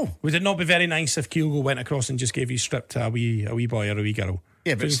 not at all. Would it not be very nice if Kyogo went across and just gave his strip to a wee boy or a wee girl?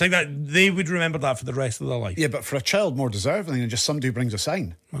 Yeah, Do but you think that they would remember that for the rest of their life? Yeah, but for a child more deserving than just somebody who brings a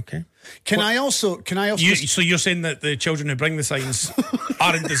sign. Okay. Can I also So you're saying that the children who bring the signs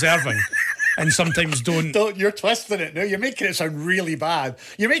aren't deserving and sometimes don't. You're twisting it now. You're making it sound really bad.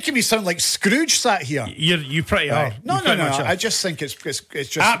 You're making me sound like Scrooge sat here. You pretty are. No, You pretty much are. I just think it's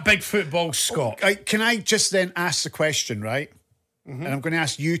just At Big Football Scott. Can I just then ask the question, right? And I'm going to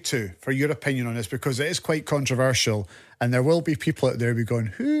ask you two for your opinion on this, because it is quite controversial, and there will be people out there who be going,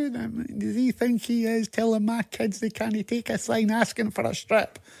 who does he think he is telling my kids they can't take a sign asking for a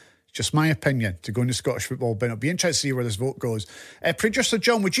strip? It's just my opinion to go in the Scottish football bin. It'll be interesting to see where this vote goes. Producer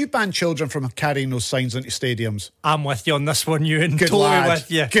John, would you ban children from carrying those signs into stadiums? I'm with you on this one, Ewan. Good Totally lad.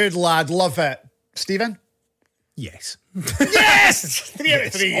 with you. Good lad. Love it. Stephen? Yes. Yes! 3 out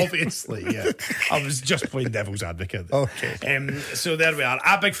of 3. Obviously, yeah. I was just playing devil's advocate. Okay. So there we are.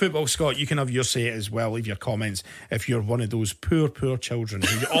 At Big Football Scott, you can have your say as well. Leave your comments if you're one of those poor children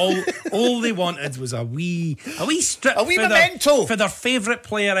who all they wanted was a wee strip, A wee memento for their favourite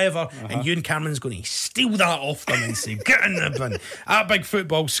player ever. And Ewan Cameron's going to steal that off them and say, get in the bin. At Big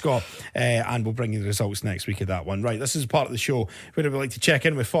Football Scott, and we'll bring you the results next week of that one. Right, this is part of the show where we like to check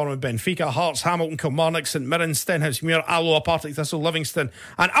in with former Benfica, Hearts, Hamilton, Kilmarnock, St Mirren, Stenhousemuir, Alloa, Partick Thistle, Livingston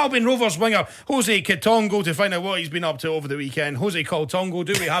and Albion Rovers winger Jose Quitongo to find out what he's been up to over the weekend. Jose Quitongo,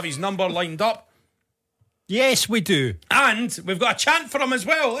 do we have his number lined up? Yes, we do. And we've got a chant for him as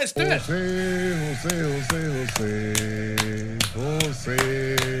well. Let's do it.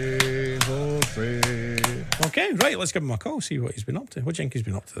 Jose. Okay, right, let's give him a call, see what he's been up to. What do you think he's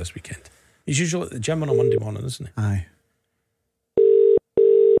been up to this weekend? He's usually at the gym on a Monday morning, isn't he? Aye.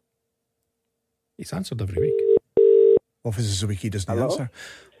 He's answered every week. Offices a week he doesn't answer.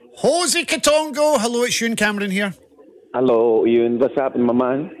 Jose Quitongo, hello, it's Ewan Cameron here. Hello, Ewan. What's happening, my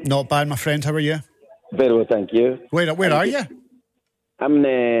man? Not bad, my friend. How are you? Very well, thank you. Where are you? I'm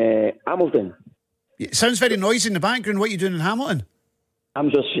in Hamilton. It sounds very noisy in the background. What are you doing in Hamilton? I'm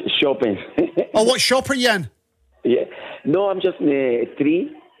just shopping. Oh, what shop are you in? Yeah. No, I'm just in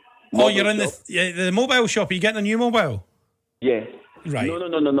 3. Oh, you're in the mobile shop. Are you getting a new mobile? Yeah. Right.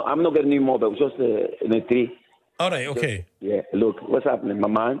 No. I'm not getting a new mobile. Just in a 3. All right, okay. Yeah. Look, what's happening, my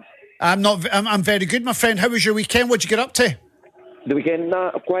man? I'm very good, my friend. How was your weekend? What'd you get up to? The weekend?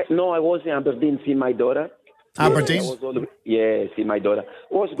 No, I was in Aberdeen seeing my daughter. Aberdeen? See my daughter.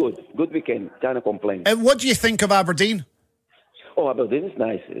 It was good. Good weekend. Can't complain. What do you think of Aberdeen? Oh, Aberdeen is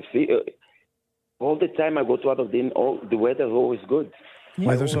nice. See, all the time I go to Aberdeen, the weather is always good.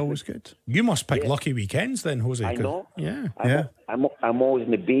 Weather's always good. You must pick lucky weekends then, Jose. I know. Yeah. I'm always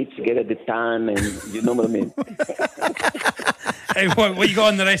in the beach, get at the tan, and you know what I mean. Hey, what you got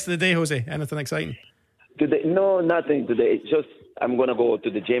on the rest of the day, Jose? Anything exciting? Today, no, nothing today. It's just I'm gonna go to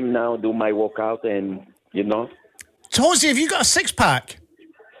the gym now, do my workout, and So, Jose, have you got a 6-pack?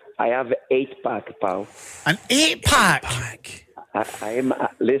 I have an 8-pack, pal. An 8-pack? I am.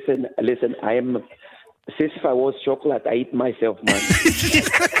 Listen. I am. Since if I was chocolate, I eat myself, man.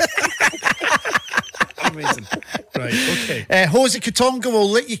 Amazing. Right, okay. Jose Quitongo will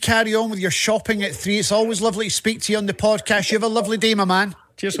let you carry on with your shopping at 3. It's always lovely to speak to you on the podcast. You have a lovely day, my man.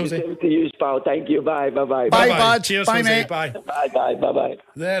 Cheers, Jose. Same to you, pal. Thank you. Bye. Bye, bud. Cheers, bye, Jose. mate. Bye. Bye.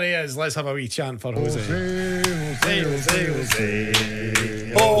 There he is. Let's have a wee chant for Jose.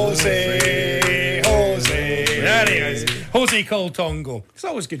 Jose. There he is. Jose Quitongo. It's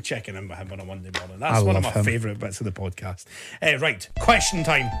always good checking in with him on a Monday morning. That's one of my favourite bits of the podcast. Right, question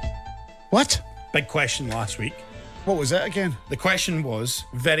time. What? Big question last week. What was it again? The question was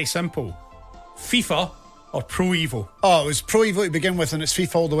very simple. FIFA or Pro Evo? Oh, it was Pro Evo to begin with, and it's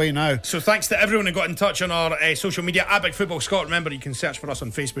FIFA all the way now. So thanks to everyone who got in touch on our social media at Big Football Scott. Remember, you can search for us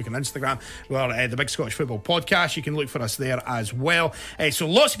on Facebook and Instagram. We're the Big Scottish Football Podcast. You can look for us there as well. So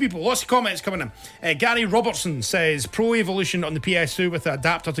lots of people, lots of comments coming in. Gary Robertson says Pro Evolution on the PS2 with the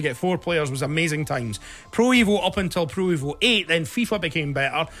adapter to get 4 players was amazing times. Pro Evo up until Pro Evo 8, then FIFA became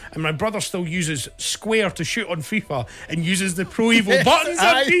better, and my brother still uses square to shoot on FIFA and uses the Pro Evo buttons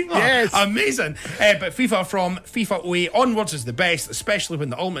on FIFA. Yes. Amazing. But FIFA from FIFA 08 onwards is the best, especially when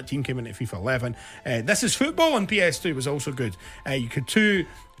the Ultimate Team came into FIFA 11. This is Football on PS2 was also good. You could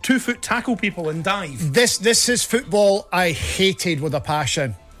two-foot tackle people and dive. This is Football I hated with a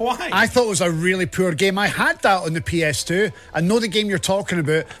passion. Why? I thought it was a really poor game. I had that on the PS2. I know the game you're talking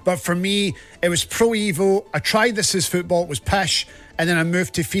about, but for me, it was Pro Evo. I tried This Is Football. It was pish. And then I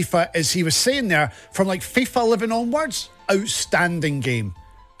moved to FIFA, as he was saying there, from like FIFA 11 onwards. Outstanding game.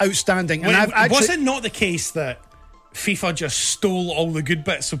 Outstanding. Wait, and was it not the case that FIFA just stole all the good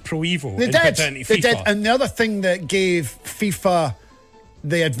bits of Pro Evo? They and did. put it into They FIFA? did. And the other thing that gave FIFA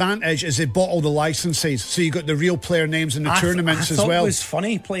the advantage is they bought all the licenses. So you got the real player names in the tournaments I as thought well. It was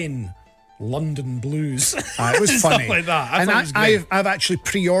funny playing London Blues. It was Stuff funny. like that. And thought it was great. I've actually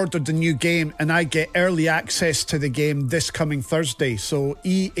pre-ordered the new game, and I get early access to the game this coming Thursday. So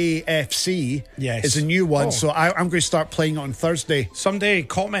EAFC is a new one. Oh. So I'm going to start playing it on Thursday. Somebody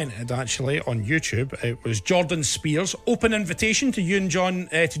commented actually on YouTube. It was Jordan Spears. Open invitation to you and John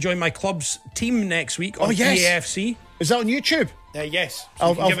to join my club's team next week on EAFC. Is that on YouTube? Yes. So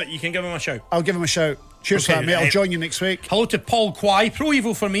you can give him a shout. I'll give him a shout. Cheers for that, mate. I'll join you next week. Hello to Paul Quay. Pro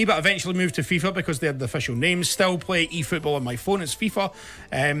Evo for me, but eventually moved to FIFA because they had the official names. Still play eFootball on my phone. It's FIFA.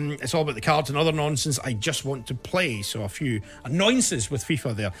 It's all about the cards and other nonsense. I just want to play. So a few annoyances with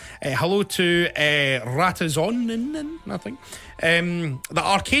FIFA there. Hello to Ratazon, I think. The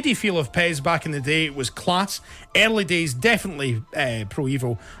arcadey feel of PES back in the day was class. Early days, definitely Pro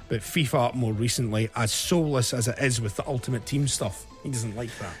Evo, but FIFA more recently, as soulless as it is with the Ultimate Team stuff. He doesn't like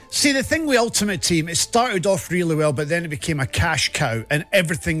that. See, the thing with Ultimate Team, it started off really well, but then it became a cash cow, and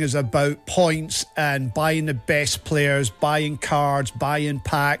everything is about points and buying the best players, buying cards, buying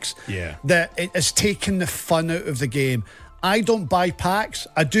packs. Yeah. That it has taken the fun out of the game. I don't buy packs.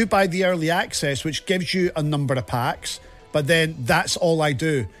 I do buy the early access, which gives you a number of packs, but then that's all I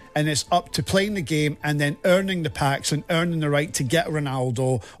do. And it's up to playing the game and then earning the packs and earning the right to get a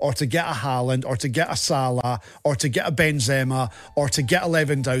Ronaldo or to get a Haaland or to get a Salah or to get a Benzema or to get a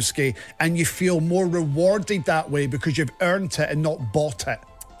Lewandowski, and you feel more rewarded that way because you've earned it and not bought it.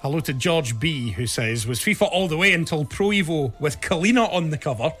 Hello to George B, who says, was FIFA all the way until Pro Evo with Kalina on the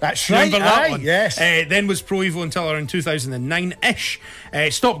cover. That's Remember right, that one? Yes. Then was Pro Evo until around 2009-ish.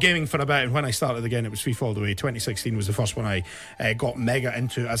 Stopped gaming for a bit, and when I started again, it was FIFA all the way. 2016 was the first one I got mega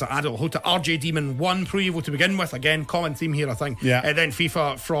into as an adult. Hello to RJ Demon 1, Pro Evo to begin with. Again, common theme here, I think. Yeah. Then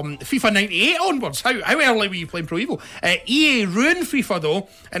FIFA from FIFA 98 onwards. How early were you playing Pro Evo? EA ruined FIFA, though,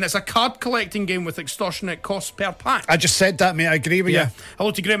 and it's a card collecting game with extortionate costs per pack. I just said that, mate. I agree with you. Hello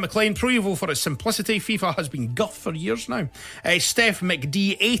to Graham McLean. Pro Evo for its simplicity. FIFA has been guff for years now. Steph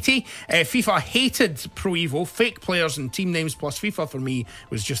McD 80. FIFA hated Pro Evo. Fake players and team names plus FIFA for me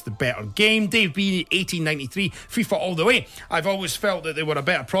was just the better game. Dave B 1893. FIFA all the way. I've always felt that they were a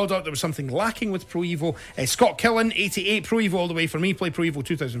better product. There was something lacking with Pro Evo. Scott Killen 88. Pro Evo all the way for me. Played Pro Evo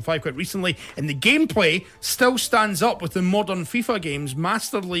 2005 quite recently, and the gameplay still stands up with the modern FIFA games.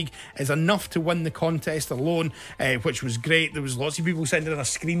 Master League is enough to win the contest alone, which was great. There was lots of people sending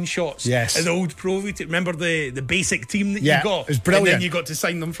us screenshots. Yes. An old Pro Evo. Remember the basic team that you got? It was brilliant. And then you got to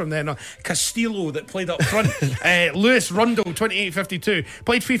sign them from then on. Castillo that played up front. Lewis Rundle 2852.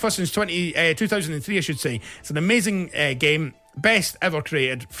 Played FIFA since 2003, I should say. It's an amazing game. Best ever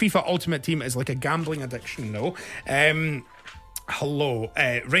created. FIFA Ultimate Team is like a gambling addiction, though. Hello.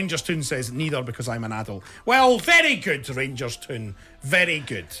 Rangers Toon says neither because I'm an adult. Well, very good, Rangers Toon. Very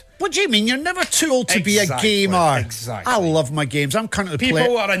good. What do you mean? You're never too old to be a gamer. Exactly. I love my games. I'm currently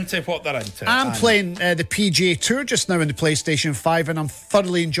People are into what they're into. I'm playing the PGA Tour just now on the PlayStation 5, and I'm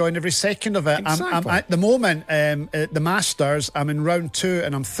thoroughly enjoying every second of it. Exactly. I'm at the moment at the Masters. I'm in round 2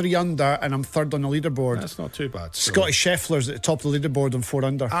 and I'm 3 under and I'm third on the leaderboard. That's not too bad. Scotty Scheffler's at the top of the leaderboard on 4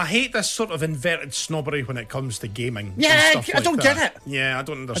 under. I hate this sort of inverted snobbery when it comes to gaming. Yeah, and stuff I don't like get that. it. Yeah, I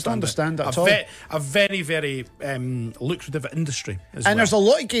don't understand. I don't understand it at all. A very, very lucrative industry as And well. there's a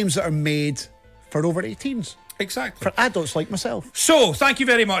lot of games that are made for over 18s. Exactly. For adults like myself. So, thank you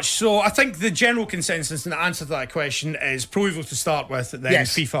very much. So, I think the general consensus and the answer to that question is Pro Evo to start with, then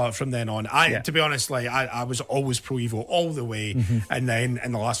FIFA from then on. To be honest, I was always Pro Evo all the way, and then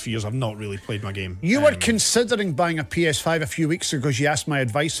in the last few years, I've not really played my game. You were considering buying a PS5 a few weeks ago because you asked my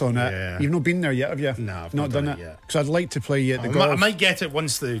advice on it. Yeah. You've not been there yet, have you? No, I've not done it yet. Because I'd like to play you at the golf. I might get it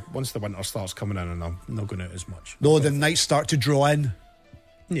once the winter starts coming in, and I'm not going out as much. Though the nights start to draw in.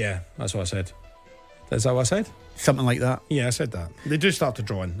 Yeah, that's what I said. Is that what I said? Something like that. Yeah, I said that. They do start to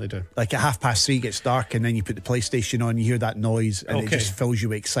draw in. They do. Like at 3:30 it gets dark, and then you put the PlayStation on, you hear that noise, and it just fills you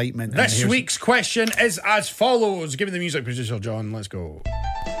with excitement. This week's question is as follows. Give me the music, producer John. Let's go.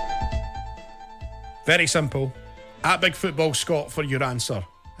 Very simple. At Big Football Scott for your answer.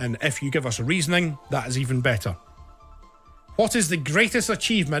 And if you give us a reasoning, that is even better. What is the greatest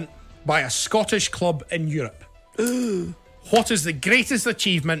achievement by a Scottish club in Europe? What is the greatest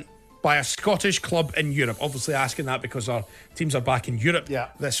achievement by a Scottish club in Europe? Obviously asking that because our teams are back in Europe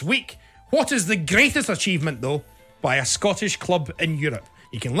this week. What is the greatest achievement, though, by a Scottish club in Europe?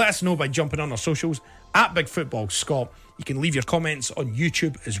 You can let us know by jumping on our socials at Big Football Scott. You can leave your comments on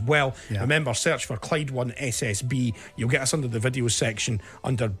YouTube as well. Remember, search for Clyde 1 SSB. You'll get us under the video section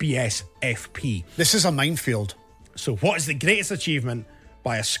under BSFP. This is a minefield. So what is the greatest achievement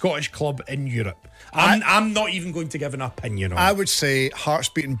by a Scottish club in Europe? I'm not even going to give an opinion on it. I would say Hearts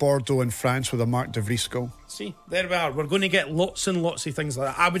beating Bordeaux in France with a Marc de Vries goal. See, there we are. We're going to get lots and lots of things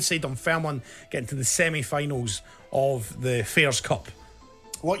like that. I would say Dunfermline getting to the semi-finals of the Fairs Cup.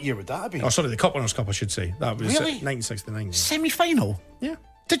 What year would that have been? Oh, sorry, the Cup Winners' Cup, I should say. That was Really? 1969. Yeah. Semi-final? Yeah.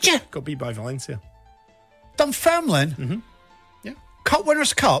 Did you? Got beat by Valencia. Dunfermline? Yeah. Cup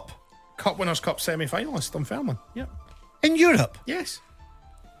Winners' Cup? Cup Winners' Cup semi-finalist, Dunfermline. Yeah. In Europe? Yes.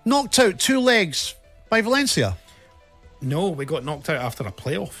 Knocked out 2 legs by Valencia? No, we got knocked out after a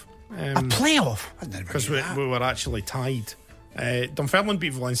playoff. A playoff? Because we were actually tied. Dunfermline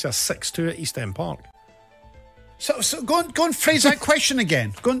beat Valencia 6-2 at East End Park. So go and phrase that question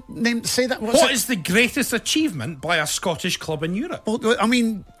again. Go and say that. What is the greatest achievement by a Scottish club in Europe? Well, I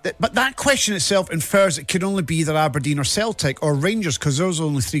mean, but that question itself infers it could only be either Aberdeen or Celtic or Rangers, because those are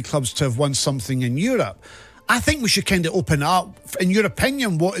only 3 clubs to have won something in Europe. I think we should kind of open up. In your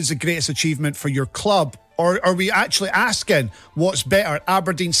opinion, what is the greatest achievement for your club? Or are we actually asking what's better,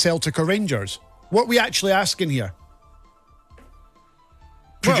 Aberdeen, Celtic or Rangers? What are we actually asking here?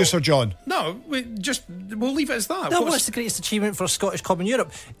 Producer John. No, we'll leave it as that. No, what's the greatest achievement for a Scottish club in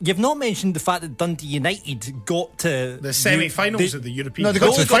Europe? You've not mentioned the fact that Dundee United got to the semi-finals of the European. No, they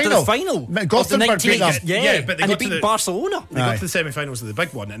got to the final. Gothenburg beat them. Yeah, but they beat Barcelona. They got to the semi-finals of the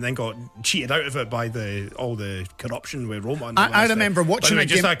big one and then got cheated out of it by all the corruption with Roma. I remember watching it.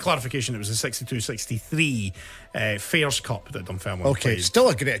 Just a clarification: it was a 62-63 Fairs Cup that Dunfermline played. Still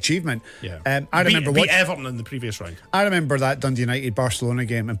a great achievement. Yeah, I remember beat Everton in the previous round. I remember that Dundee United Barcelona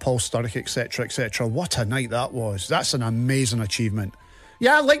game and Paul Sturrock, etc., etc. What a night that was! That's an amazing achievement.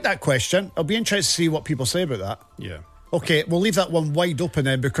 Yeah, I like that question. I'll be interested to see what people say about that. Yeah. Okay, we'll leave that one wide open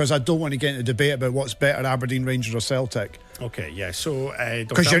then, because I don't want to get into a debate about what's better, Aberdeen, Rangers or Celtic. Okay, yeah. So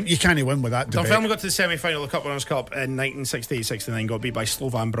because you can't win with that debate. Dunfermline got to the semi-final of the Cup Winners' Cup in 1968-69, got beat by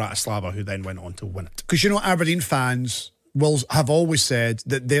Slovan Bratislava, who then went on to win it. Because Aberdeen fans have always said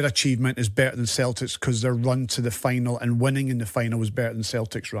that their achievement is better than Celtic's because their run to the final and winning in the final was better than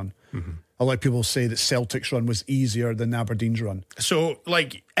Celtic's run. Mm-hmm. A lot of people say that Celtic's run was easier than Aberdeen's run. So,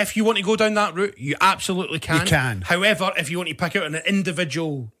 if you want to go down that route, you absolutely can. You can. However, if you want to pick out an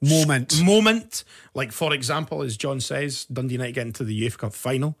individual moment, like, for example, as John says, Dundee United getting to the UEFA Cup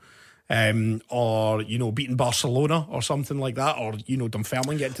final, or beating Barcelona or something like that, or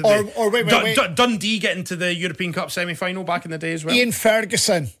Dunfermline getting to the Dundee getting to the European Cup semi-final back in the day as well. Ian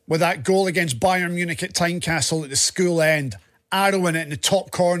Ferguson with that goal against Bayern Munich at Tynecastle at the school end, arrowing it in the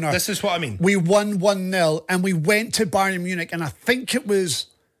top corner. This is what I mean. We won 1-0 and we went to Bayern Munich, and I think it was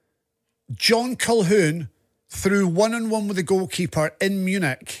John Calhoun threw 1-on-1 with the goalkeeper in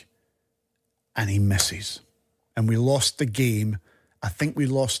Munich, and he misses, and we lost the game. I think we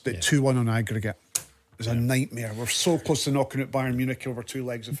lost it 2-1 on aggregate. It was a nightmare. We're so close to knocking out Bayern Munich over 2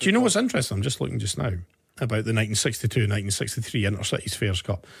 legs of football. Do you know what's interesting? I'm just looking just now about the 1962-1963 Intercities Fairs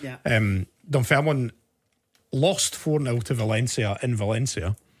Cup. Yeah. Dunfermline lost 4-0 to Valencia in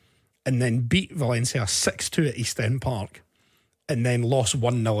Valencia, and then beat Valencia 6-2 at East End Park, and then lost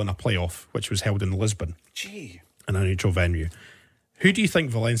 1-0 in a playoff, which was held in Lisbon. Gee. In a neutral venue. Who do you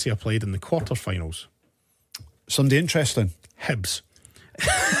think Valencia played in the quarterfinals? Somebody interesting. Hibs.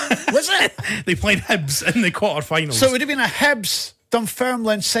 Was it? They played Hibs in the quarterfinals. So it would have been a Hibs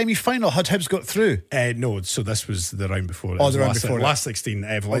Dunfermline semi-final had Hibs got through. No, so this was the round before. The round before. Last 16,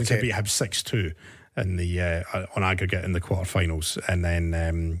 Valencia beat Hibs 6-2. in the on aggregate in the quarterfinals, and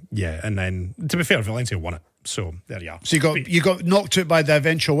then to be fair, Valencia won it. So there you are. So you got knocked out by the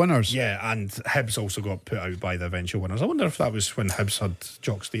eventual winners. Yeah, and Hibs also got put out by the eventual winners. I wonder if that was when Hibs had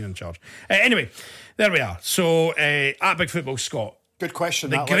Jock Stein in charge. Anyway, there we are. So at Big Football Scott. Good question.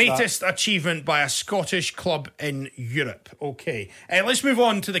 The greatest achievement by a Scottish club in Europe. Okay, let's move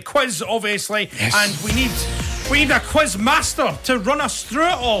on to the quiz, obviously, and we need a quiz master to run us through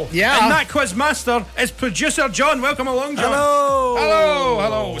it all. Yeah, and that quiz master is producer John. Welcome along, John.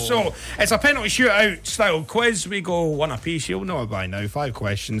 Hello. So it's a penalty shootout style quiz. We go one apiece. You'll know it by now. 5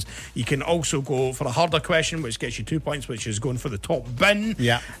 questions. You can also go for a harder question, which gets you 2 points, which is going for the top bin.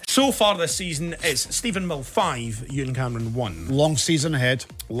 Yeah. So far this season, it's Stephen Mill 5, Ewen Cameron 1. Long season ahead.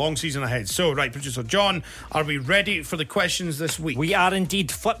 So, right, producer John, are we ready for the questions this week? We are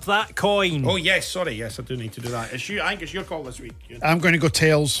indeed. Flip that coin. Oh, yes, sorry. Yes, I do need to do that. I think it's your call this week. I'm going to go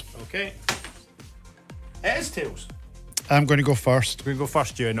tails. Okay. It is tails. I'm going to go first. We're going to go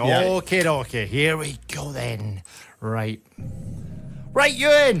first, Ewan. Yeah. Okay. Here we go then. Right,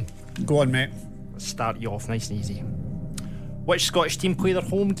 Ewan. Go on, mate. Let's start you off nice and easy. Which Scottish team play their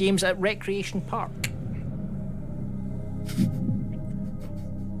home games at Recreation Park?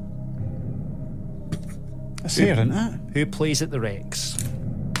 That's here, isn't it? Who plays at the Rex?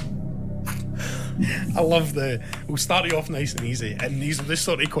 I love we'll start you off nice and easy, and these are the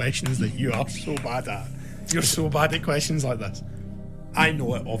sort of questions that you are so bad at. You're so bad at questions like this. I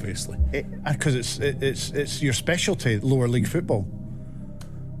know it, obviously. Because it's your specialty, lower league football.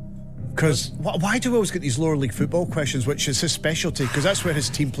 Because why do we always get these lower league football questions, which is his specialty? Because that's where his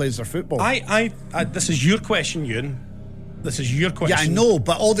team plays their football. This is your question, Ewan. This is your question. Yeah, I know,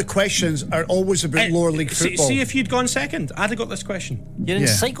 but all the questions are always about lower league football. See if you'd gone second, I'd have got this question. Your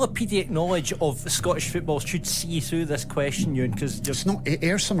encyclopedic knowledge of Scottish football should see you through this question, Ewan, because it's not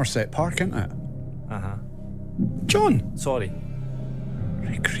Ayr Somerset Park, isn't it? John. Sorry.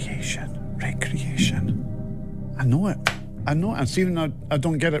 Recreation. I know it. And see, even I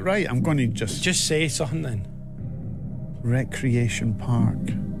don't get it right, I'm going to just say something then. Recreation Park.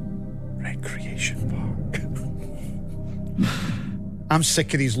 I'm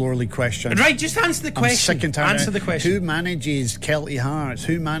sick of these lower league questions. Right, just answer the question. I'm sick and tired. Answer the question. Who manages Kelty Hearts?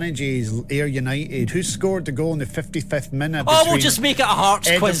 Who manages Ayr United? Who scored the goal in the 55th minute? We'll just make it a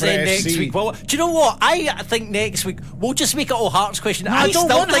Hearts quiz then FC. next week. Well, do you know what? I think next week we'll just make it all Hearts question. No, I don't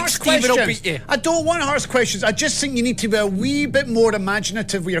still want think Hearts Stephen questions. will beat you. I don't want Hearts questions. I just think you need to be a wee bit more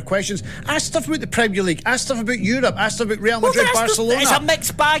imaginative with your questions. Ask stuff about the Premier League. Ask stuff about Europe. Ask stuff about Real Madrid, Barcelona. It's a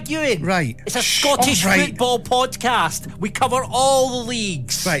mixed bag, Ewan. Right. It's a Scottish football podcast. We cover all the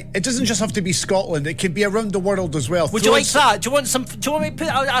leagues. Right. It doesn't just have to be Scotland. It could be around the world as well. Would you like that? Do you want me to put?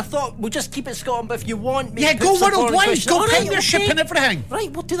 I thought we'll just keep it Scotland, but if you want me, go worldwide. Go Premiership and everything.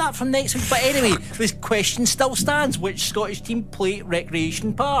 Right, we'll do that from next week. But anyway, this question still stands: which Scottish team play at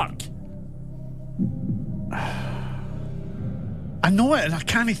Recreation Park? I know it, and I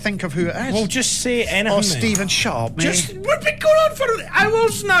can't think of who it is. Well, just say anything. Oh, Stephen, shut up, mate. We've been going on for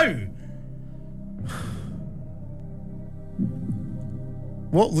hours now.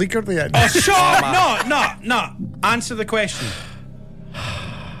 What league are they in? Oh, shut up! No. Answer the question.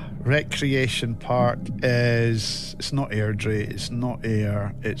 Recreation Park is... It's not Airdrie. It's not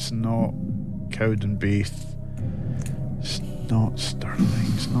Ayr. It's not Cowdenbeath. It's not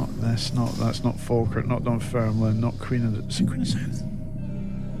Stirling. It's not this. Not that's not Falkirk. Not Dunfermline. Not Queen of the... Is it Queen of the South?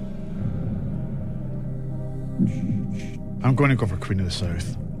 I'm going to go for Queen of the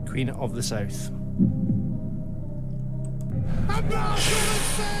South. Queen of the South.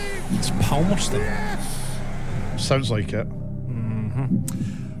 It's Palmerston. Yes. Sounds like it.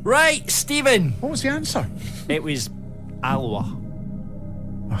 Right, Stephen. What was the answer? It was Alloa.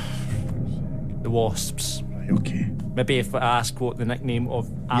 The Wasps. Right, okay. Maybe if I ask what the nickname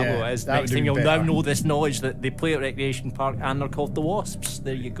of Alloa is next time, you'll now know this knowledge that they play at Recreation Park and they're called the Wasps.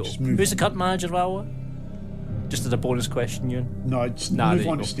 There you go. Who's the current manager of Alloa? Just as a bonus question, Ewan. No, move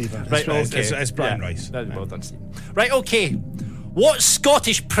on to Stephen. Right, it's Brian Rice. Well done, Stephen. Right, okay. What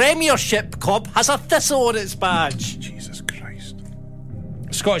Scottish Premiership club has a thistle on its badge? Jesus Christ.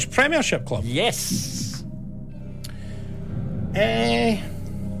 Scottish Premiership club? Yes.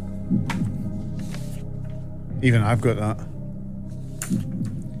 Even I've got that.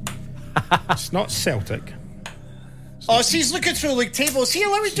 It's not Celtic. Oh, see, he's looking through league tables. Here,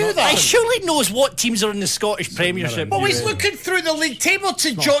 let me do that. He surely knows what teams are in the Scottish Premiership. Oh, he's looking through the league table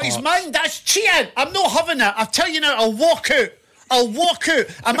to jot his mind. That's cheating. I'm not having it. I'll tell you now, I'll walk out. I'll walk out.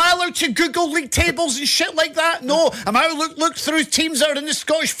 Am I allowed to Google league tables and shit like that? No. Am I allowed to look through teams that are in the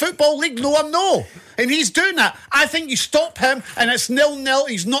Scottish Football League? No, I'm not. And he's doing that. I think you stop him and it's 0-0.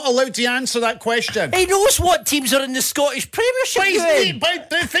 He's not allowed to answer that question. He knows what teams are in the Scottish Premiership. But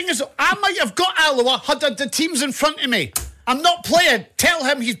the thing is, I might have got Alloa had the teams in front of me. I'm not playing. Tell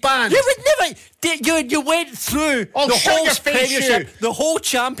him he's banned. You would never. You went through the whole Premiership, the whole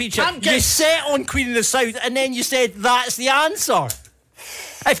Championship. You set on Queen of the South, and then you said that's the answer.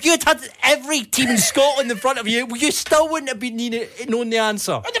 If you'd had every team in Scotland in front of you, you still wouldn't have been known the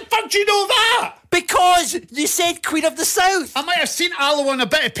answer. How the fuck do you know that? Because you said Queen of the South. I might have seen Alloa on a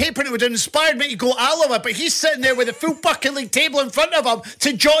bit of paper and it would have inspired me to go Alloa, but he's sitting there with a full bucket league table in front of him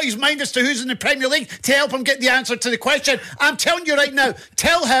to jot his mind as to who's in the Premier League to help him get the answer to the question. I'm telling you right now,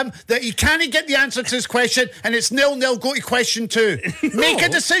 tell him that he can't get the answer to his question and it's 0-0, go to question 2. Make a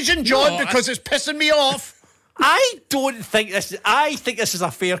decision, John, because it's pissing me off. I think this is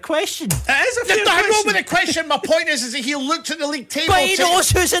a fair question. It is a fair question. Nothing wrong with the question. My point is that he looked at the league table. But he knows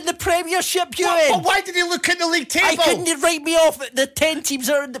who's in the Premiership, Ewen. But why did he look at the league table? Couldn't you write me off the 10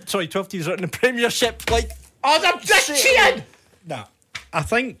 teams are in the... Sorry, 12 teams are in the Premiership. Like, that's cheating. No, I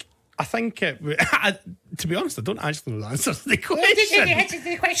think to be honest, I don't actually know the answer to the question.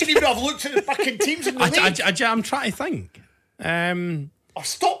 The question, even I've looked at the fucking teams in the league. I'm trying to think.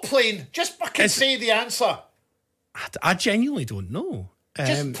 Stop playing. Just fucking say the answer. I genuinely don't know.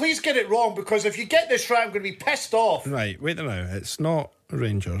 Just please get it wrong, because if you get this right, I'm going to be pissed off. Right, wait a minute. It's not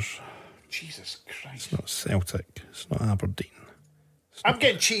Rangers. Jesus Christ. It's not Celtic. It's not Aberdeen. I'm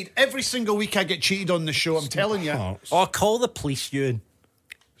getting cheated. Every single week I get cheated on the show, I'm telling you. Hearts. Oh, call the police, Ewen.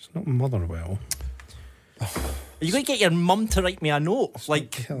 It's not Motherwell. Are you going to get your mum to write me a note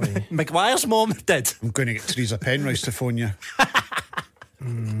like Maguire's mum did? I'm going to get Teresa Penrice to phone you.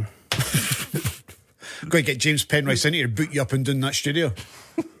 I'm going to get James Penrice in here to boot you up and down that studio.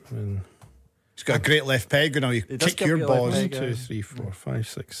 He's got a great left peg, and you kick your balls. 1, 2, 3, 4, 5,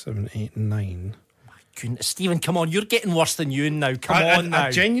 6, 7, 8, 9. Goodness, Stephen, come on, you're getting worse than Ewen now. Come on now.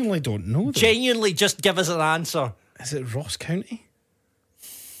 I genuinely don't know. Though. Genuinely, just give us an answer. Is it Ross County?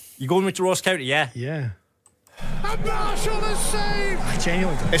 You going with Ross County? Yeah. And Marshall is saved. I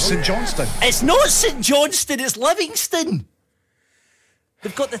genuinely don't know. It's St Johnstone. It's not St Johnstone, it's Livingston.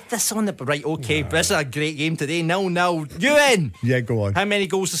 They've got this on the... Right, okay, this is a great game today. 0-0. Ewen! Yeah, go on. How many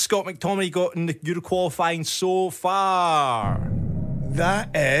goals has Scott McTominay got in the Euro qualifying so far?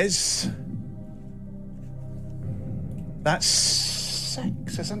 That's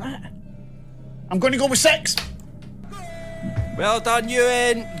 6, isn't it? I'm going to go with 6. Well done,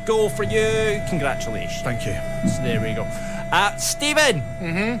 Ewen. Goal for you. Congratulations. Thank you. So there we go. Stephen.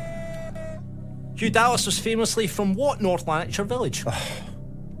 Hugh Dallas was famously from what North Lanarkshire village?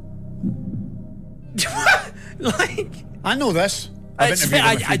 I know this.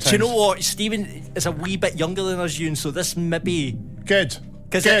 Do you know what? Stephen is a wee bit younger than us, Ewan, so this may be good.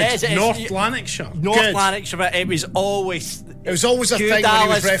 Because it is North Lanarkshire. North Lanarkshire. It was always a thing when he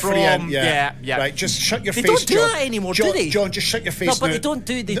was refereeing. Yeah. Right, just shut your face. They don't do that anymore, John, do they? John, just shut your face. No, but now. they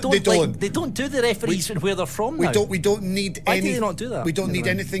don't do the referees where they're from. We don't need Why do they not do that? We don't need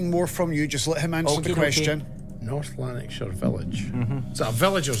anything more from you. Just let him answer the question. North Lanarkshire village. Is it a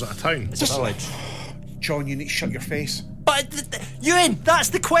village or is it a town? It's a village. John, you need to shut your face. But Ewan, that's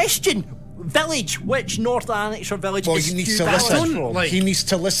the question. Village, which North Lanarkshire village is he needs Hugh to Dallas listen. from? He needs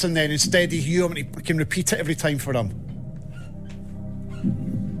to listen then instead of you. I can repeat it every time for him.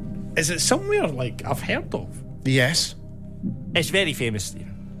 Is it somewhere like I've heard of? Yes. It's very famous,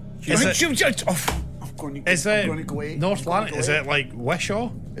 Stephen. Is it North Lanarkshire? Is it like Wishaw?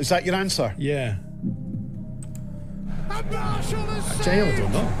 Is that your answer? Yeah. I genuinely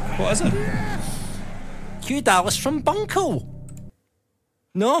don't know. What is it? Hugh Dallas from Buncle.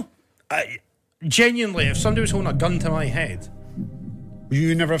 No? Genuinely, if somebody was holding a gun to my head,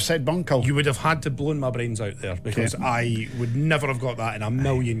 you never have said Buncle. You would have had to blown my brains out there because I would never have got that in a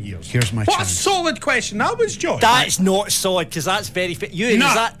million years. Here's my chance. What a solid question that was, John. That's not solid because that's very Ewan,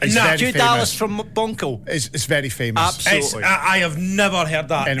 is that Hugh Dallas from Buncle? It's very famous. Absolutely. I have never heard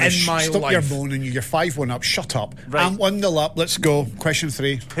that in my life. Stop your moaning. You're 5-1 up. Shut up. Right. I'm 1-0 up. Let's go. Question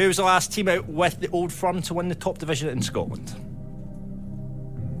 3. Who was the last team out with the Old Firm to win the top division in Scotland?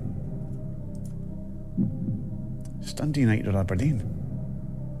 Dundee United or Aberdeen?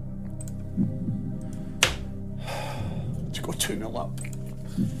 To go 2-0 up.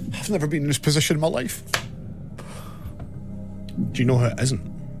 I've never been in this position in my life. Do you know who it isn't?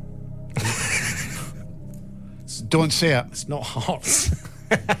 Don't say it. It's not Hearts.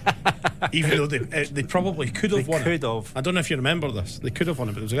 Even though they probably could have won it. Could have. I don't know if you remember this. They could have won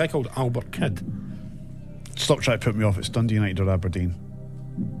it, but there was a guy called Albert Kidd. Stop trying to put me off. It's Dundee United or Aberdeen.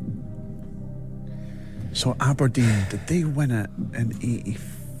 So Aberdeen, did they win it in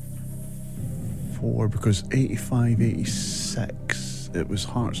 84? Because 85, 86, it was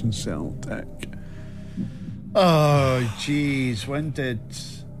Hearts and Celtic. Oh, jeez. When did...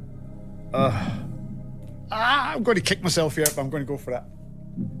 I'm going to kick myself here, but I'm going to go for it.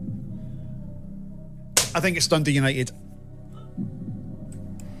 I think it's Dundee United.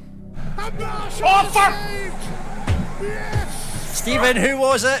 Stephen, who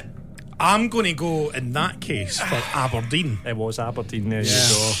was it? I'm going to go, in that case, for Aberdeen. It was Aberdeen, there you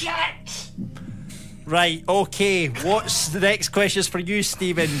go. Right, okay. What's the next question for you,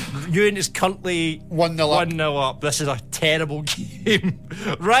 Stephen? Ewan is currently 1-0 up. This is a terrible game.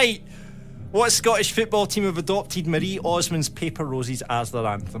 Right. What Scottish football team have adopted Marie Osmond's Paper Roses as their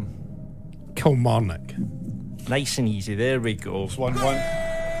anthem? Kilmarnock. Nice and easy. There we go. It's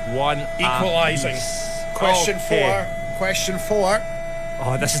 1-1. One Equalising. Question 4. Question 4.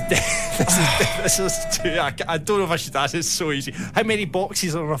 Oh, this is too. I don't know if I should ask. It's so easy. How many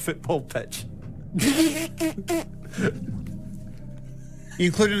boxes are on a football pitch?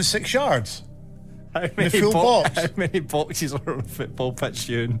 Including the 6 yards? How many the full box? How many boxes are on a football pitch,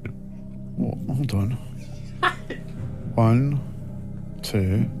 Ewan? Oh, hold on. 1,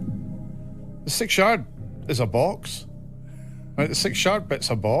 2. The 6 yard is a box. Right, the 6 yard bit's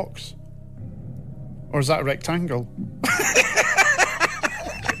a box. Or is that a rectangle?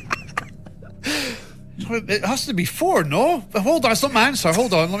 It has to be 4, no? Hold on, it's not my answer.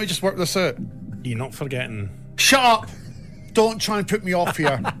 Hold on, let me just work this out. You're not forgetting. Shut up! Don't try and put me off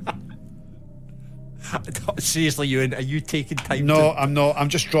here. Seriously, Ewan, are you taking time? No, I'm not. I'm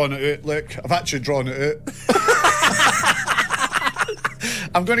just drawing it out. Look, I've actually drawn it out.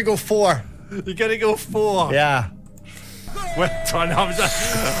 I'm going to go 4. You're going to go 4? Yeah. Well done.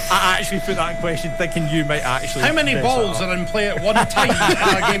 I actually put that question thinking you might actually. How many balls are in play at one time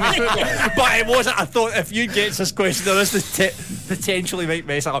in a game of football? But it wasn't. I thought if you get this question, there is the potentially might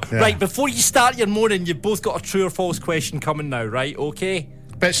mess it up. Yeah. Right, before you start your morning, you've both got a true or false question coming now, right? Okay.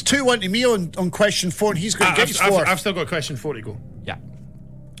 But it's 2-1 to me on question 4, and he's going to get his 4. I've still got question 4 to go. Yeah.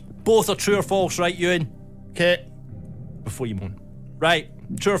 Both are true or false, right, Ewan? Okay. Before you moan. Right,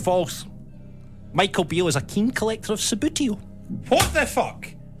 true or false? Michael Beale is a keen collector of Subbuteo. What the fuck?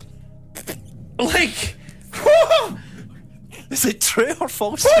 Like, is it true or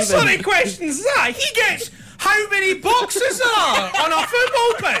false? What sort of question is that? He gets how many boxes are on a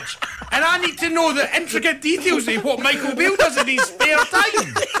football pitch, and I need to know the intricate details of what Michael Beale does in his spare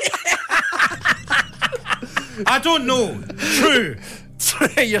time. I don't know. True.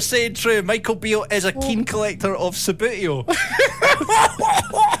 You're saying true. Michael Beale is a keen collector of Subbuteo.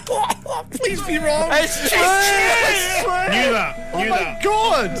 Please be wrong. It's true. Knew that. Oh my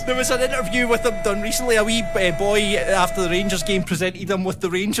God. There was an interview with him done recently. A wee boy after the Rangers game presented him with the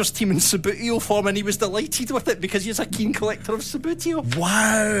Rangers team in Subbuteo form, and he was delighted with it because he's a keen collector of Subbuteo.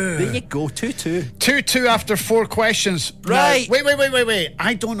 Wow. There you go. 2-2. 2-2 after 4 questions. Right. Now, wait.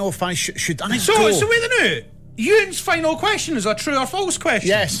 I don't know if I should I go? So wait a minute. Ewan's final question is a true or false question.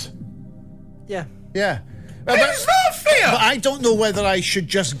 Yes. Yeah. It's not fair. But I don't know whether I should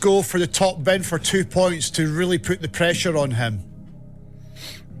just go for the top bin for 2 points to really put the pressure on him.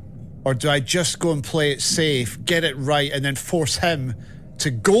 Or do I just go and play it safe, get it right, and then force him to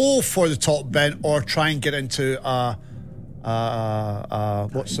go for the top bin or try and get into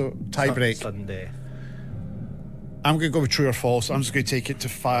what's the tie-break? Sunday. I'm going to go with true or false. I'm just going to take it to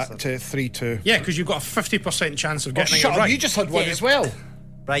 3-2. Yeah, because you've got a 50% chance of getting shut it up, right. you just had one as well.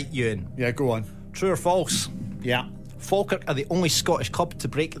 Right, Ewan. Yeah, go on. True or false? Yeah. Falkirk are the only Scottish club to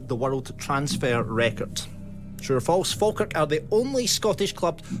break the world transfer record. True or false? Falkirk are the only Scottish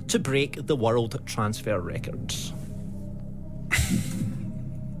club to break the world transfer record.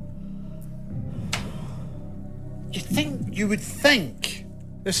 You would think,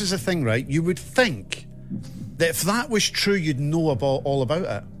 this is the thing, right? You would think that if that was true, you'd know all about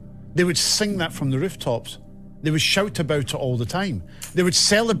it. They would sing that from the rooftops. They would shout about it all the time. They would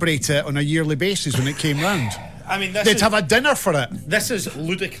celebrate it on a yearly basis when it came round. I mean, they'd have a dinner for it. This is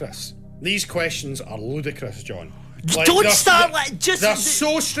ludicrous. These questions are ludicrous, John. Don't start like just. They're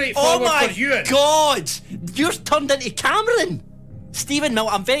so straightforward for you. Oh my God! You're turned into Cameron. Stephen Mill,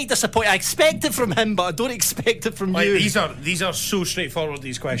 I'm very disappointed. I expect it from him, but I don't expect it from you. These are so straightforward,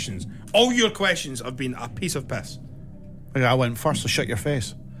 these questions. All your questions have been a piece of piss. I went first, so shut your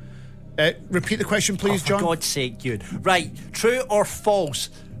face. Repeat the question, please, John. For God's sake, dude. Right, true or false?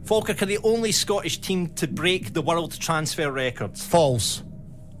 Falkirk are the only Scottish team to break the world transfer records. False.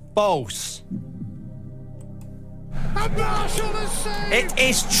 False. It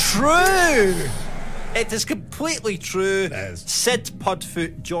is true. It is completely true. It is. Sid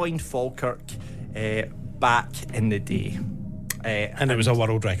Pudfoot joined Falkirk back in the day. And it was a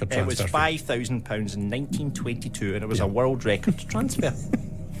world record transfer. It was £5,000 in 1922, and it was a world record transfer.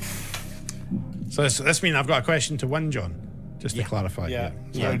 So this means I've got a question to win, John. Just to clarify. Yeah.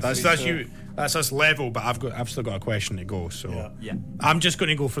 That's you. That's us level, but I've still got a question to go. So Yeah. I'm just going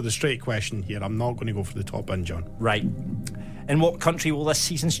to go for the straight question here. I'm not going to go for the top in, John. Right. In what country will this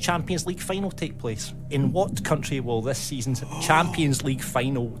season's Champions League final take place? In what country will this season's Champions League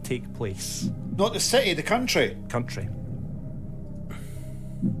final take place? Not the city, the country. Country.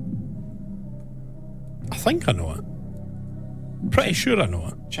 I think I know it. Pretty sure I know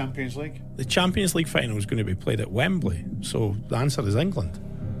it. Champions League. The Champions League final is going to be played at Wembley, so the answer is England.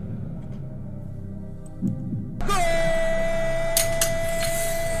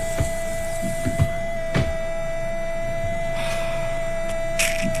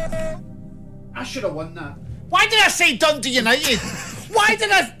 I should have won that. Why did I say Dundee United? Why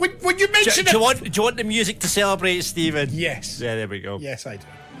did I? When you mentioned Do it. you want the music to celebrate, Stephen? Yes. Yeah, there we go. Yes, I do.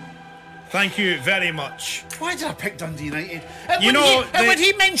 Thank you very much. Why did I pick Dundee United? And You know, when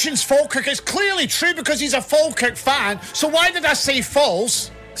he mentions Falkirk, it's clearly true because he's a Falkirk fan. So why did I say false?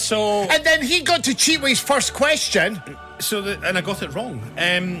 So And then he got to cheat with his first question. and I got it wrong.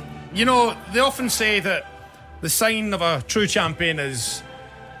 You know, they often say that the sign of a true champion is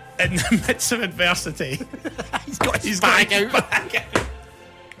in the midst of adversity. He's got his got bag his out. bag out.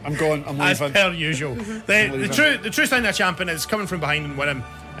 I'm As leaving. per usual. The true sign of a champion is coming from behind and winning,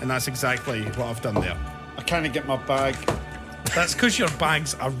 and that's exactly what I've done there. I can't get my bag. That's because your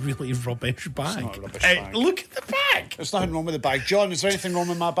bag's a really rubbish bag. not a rubbish bag. Look at the bag. There's nothing wrong with the bag. John, is there anything wrong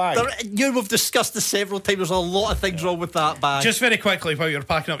with my bag? We've discussed this several times. There's a lot of things wrong with that bag. Just very quickly, while you're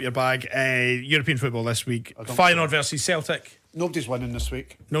packing up your bag, European football this week. Feyenoord versus Celtic. Nobody's winning this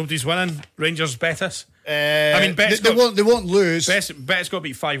week. Nobody's winning. Rangers, Betis. They won't lose. Betis got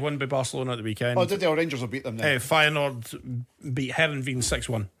beat 5-1 by Barcelona at the weekend. Oh, did they? Rangers will beat them then. Feyenoord beat Herenveen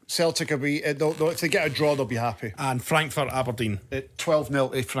 6-1. Celtic will be. If they get a draw, they'll be happy. And Frankfurt, Aberdeen.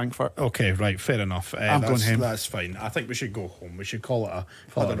 12-0 to Frankfurt. Okay, right, fair enough. I'm going home. That's fine. I think we should go home. We should call it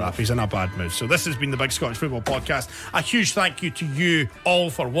a wrap. He's in a bad mood. So this has been the Big Scottish Football Podcast. A huge thank you to you all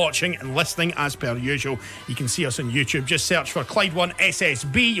for watching and listening as per usual. You can see us on YouTube. Just search for Clyde 1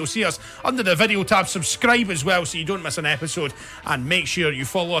 SSB. You'll see us under the video tab. Subscribe as well so you don't miss an episode. And make sure you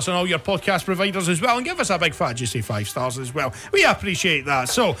follow us on all your podcast providers as well. And give us a big fat juicy 5 stars as well. We appreciate that.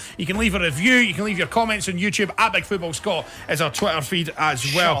 So you can leave a review. You can leave your comments on YouTube. At Big Football Scott is our Twitter feed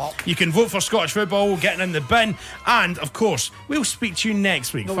as well. You can vote for Scottish football, getting in the bin. And of course, we'll speak to you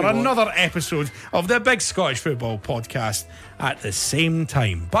next week for another episode of the Big Scottish Football Podcast at the same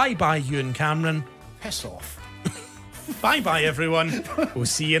time. Bye bye, Ewen Cameron. Piss off. Bye bye, everyone. We'll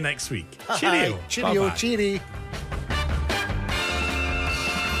see you next week. Cheerio. Cheerio, Bye-bye. cheery.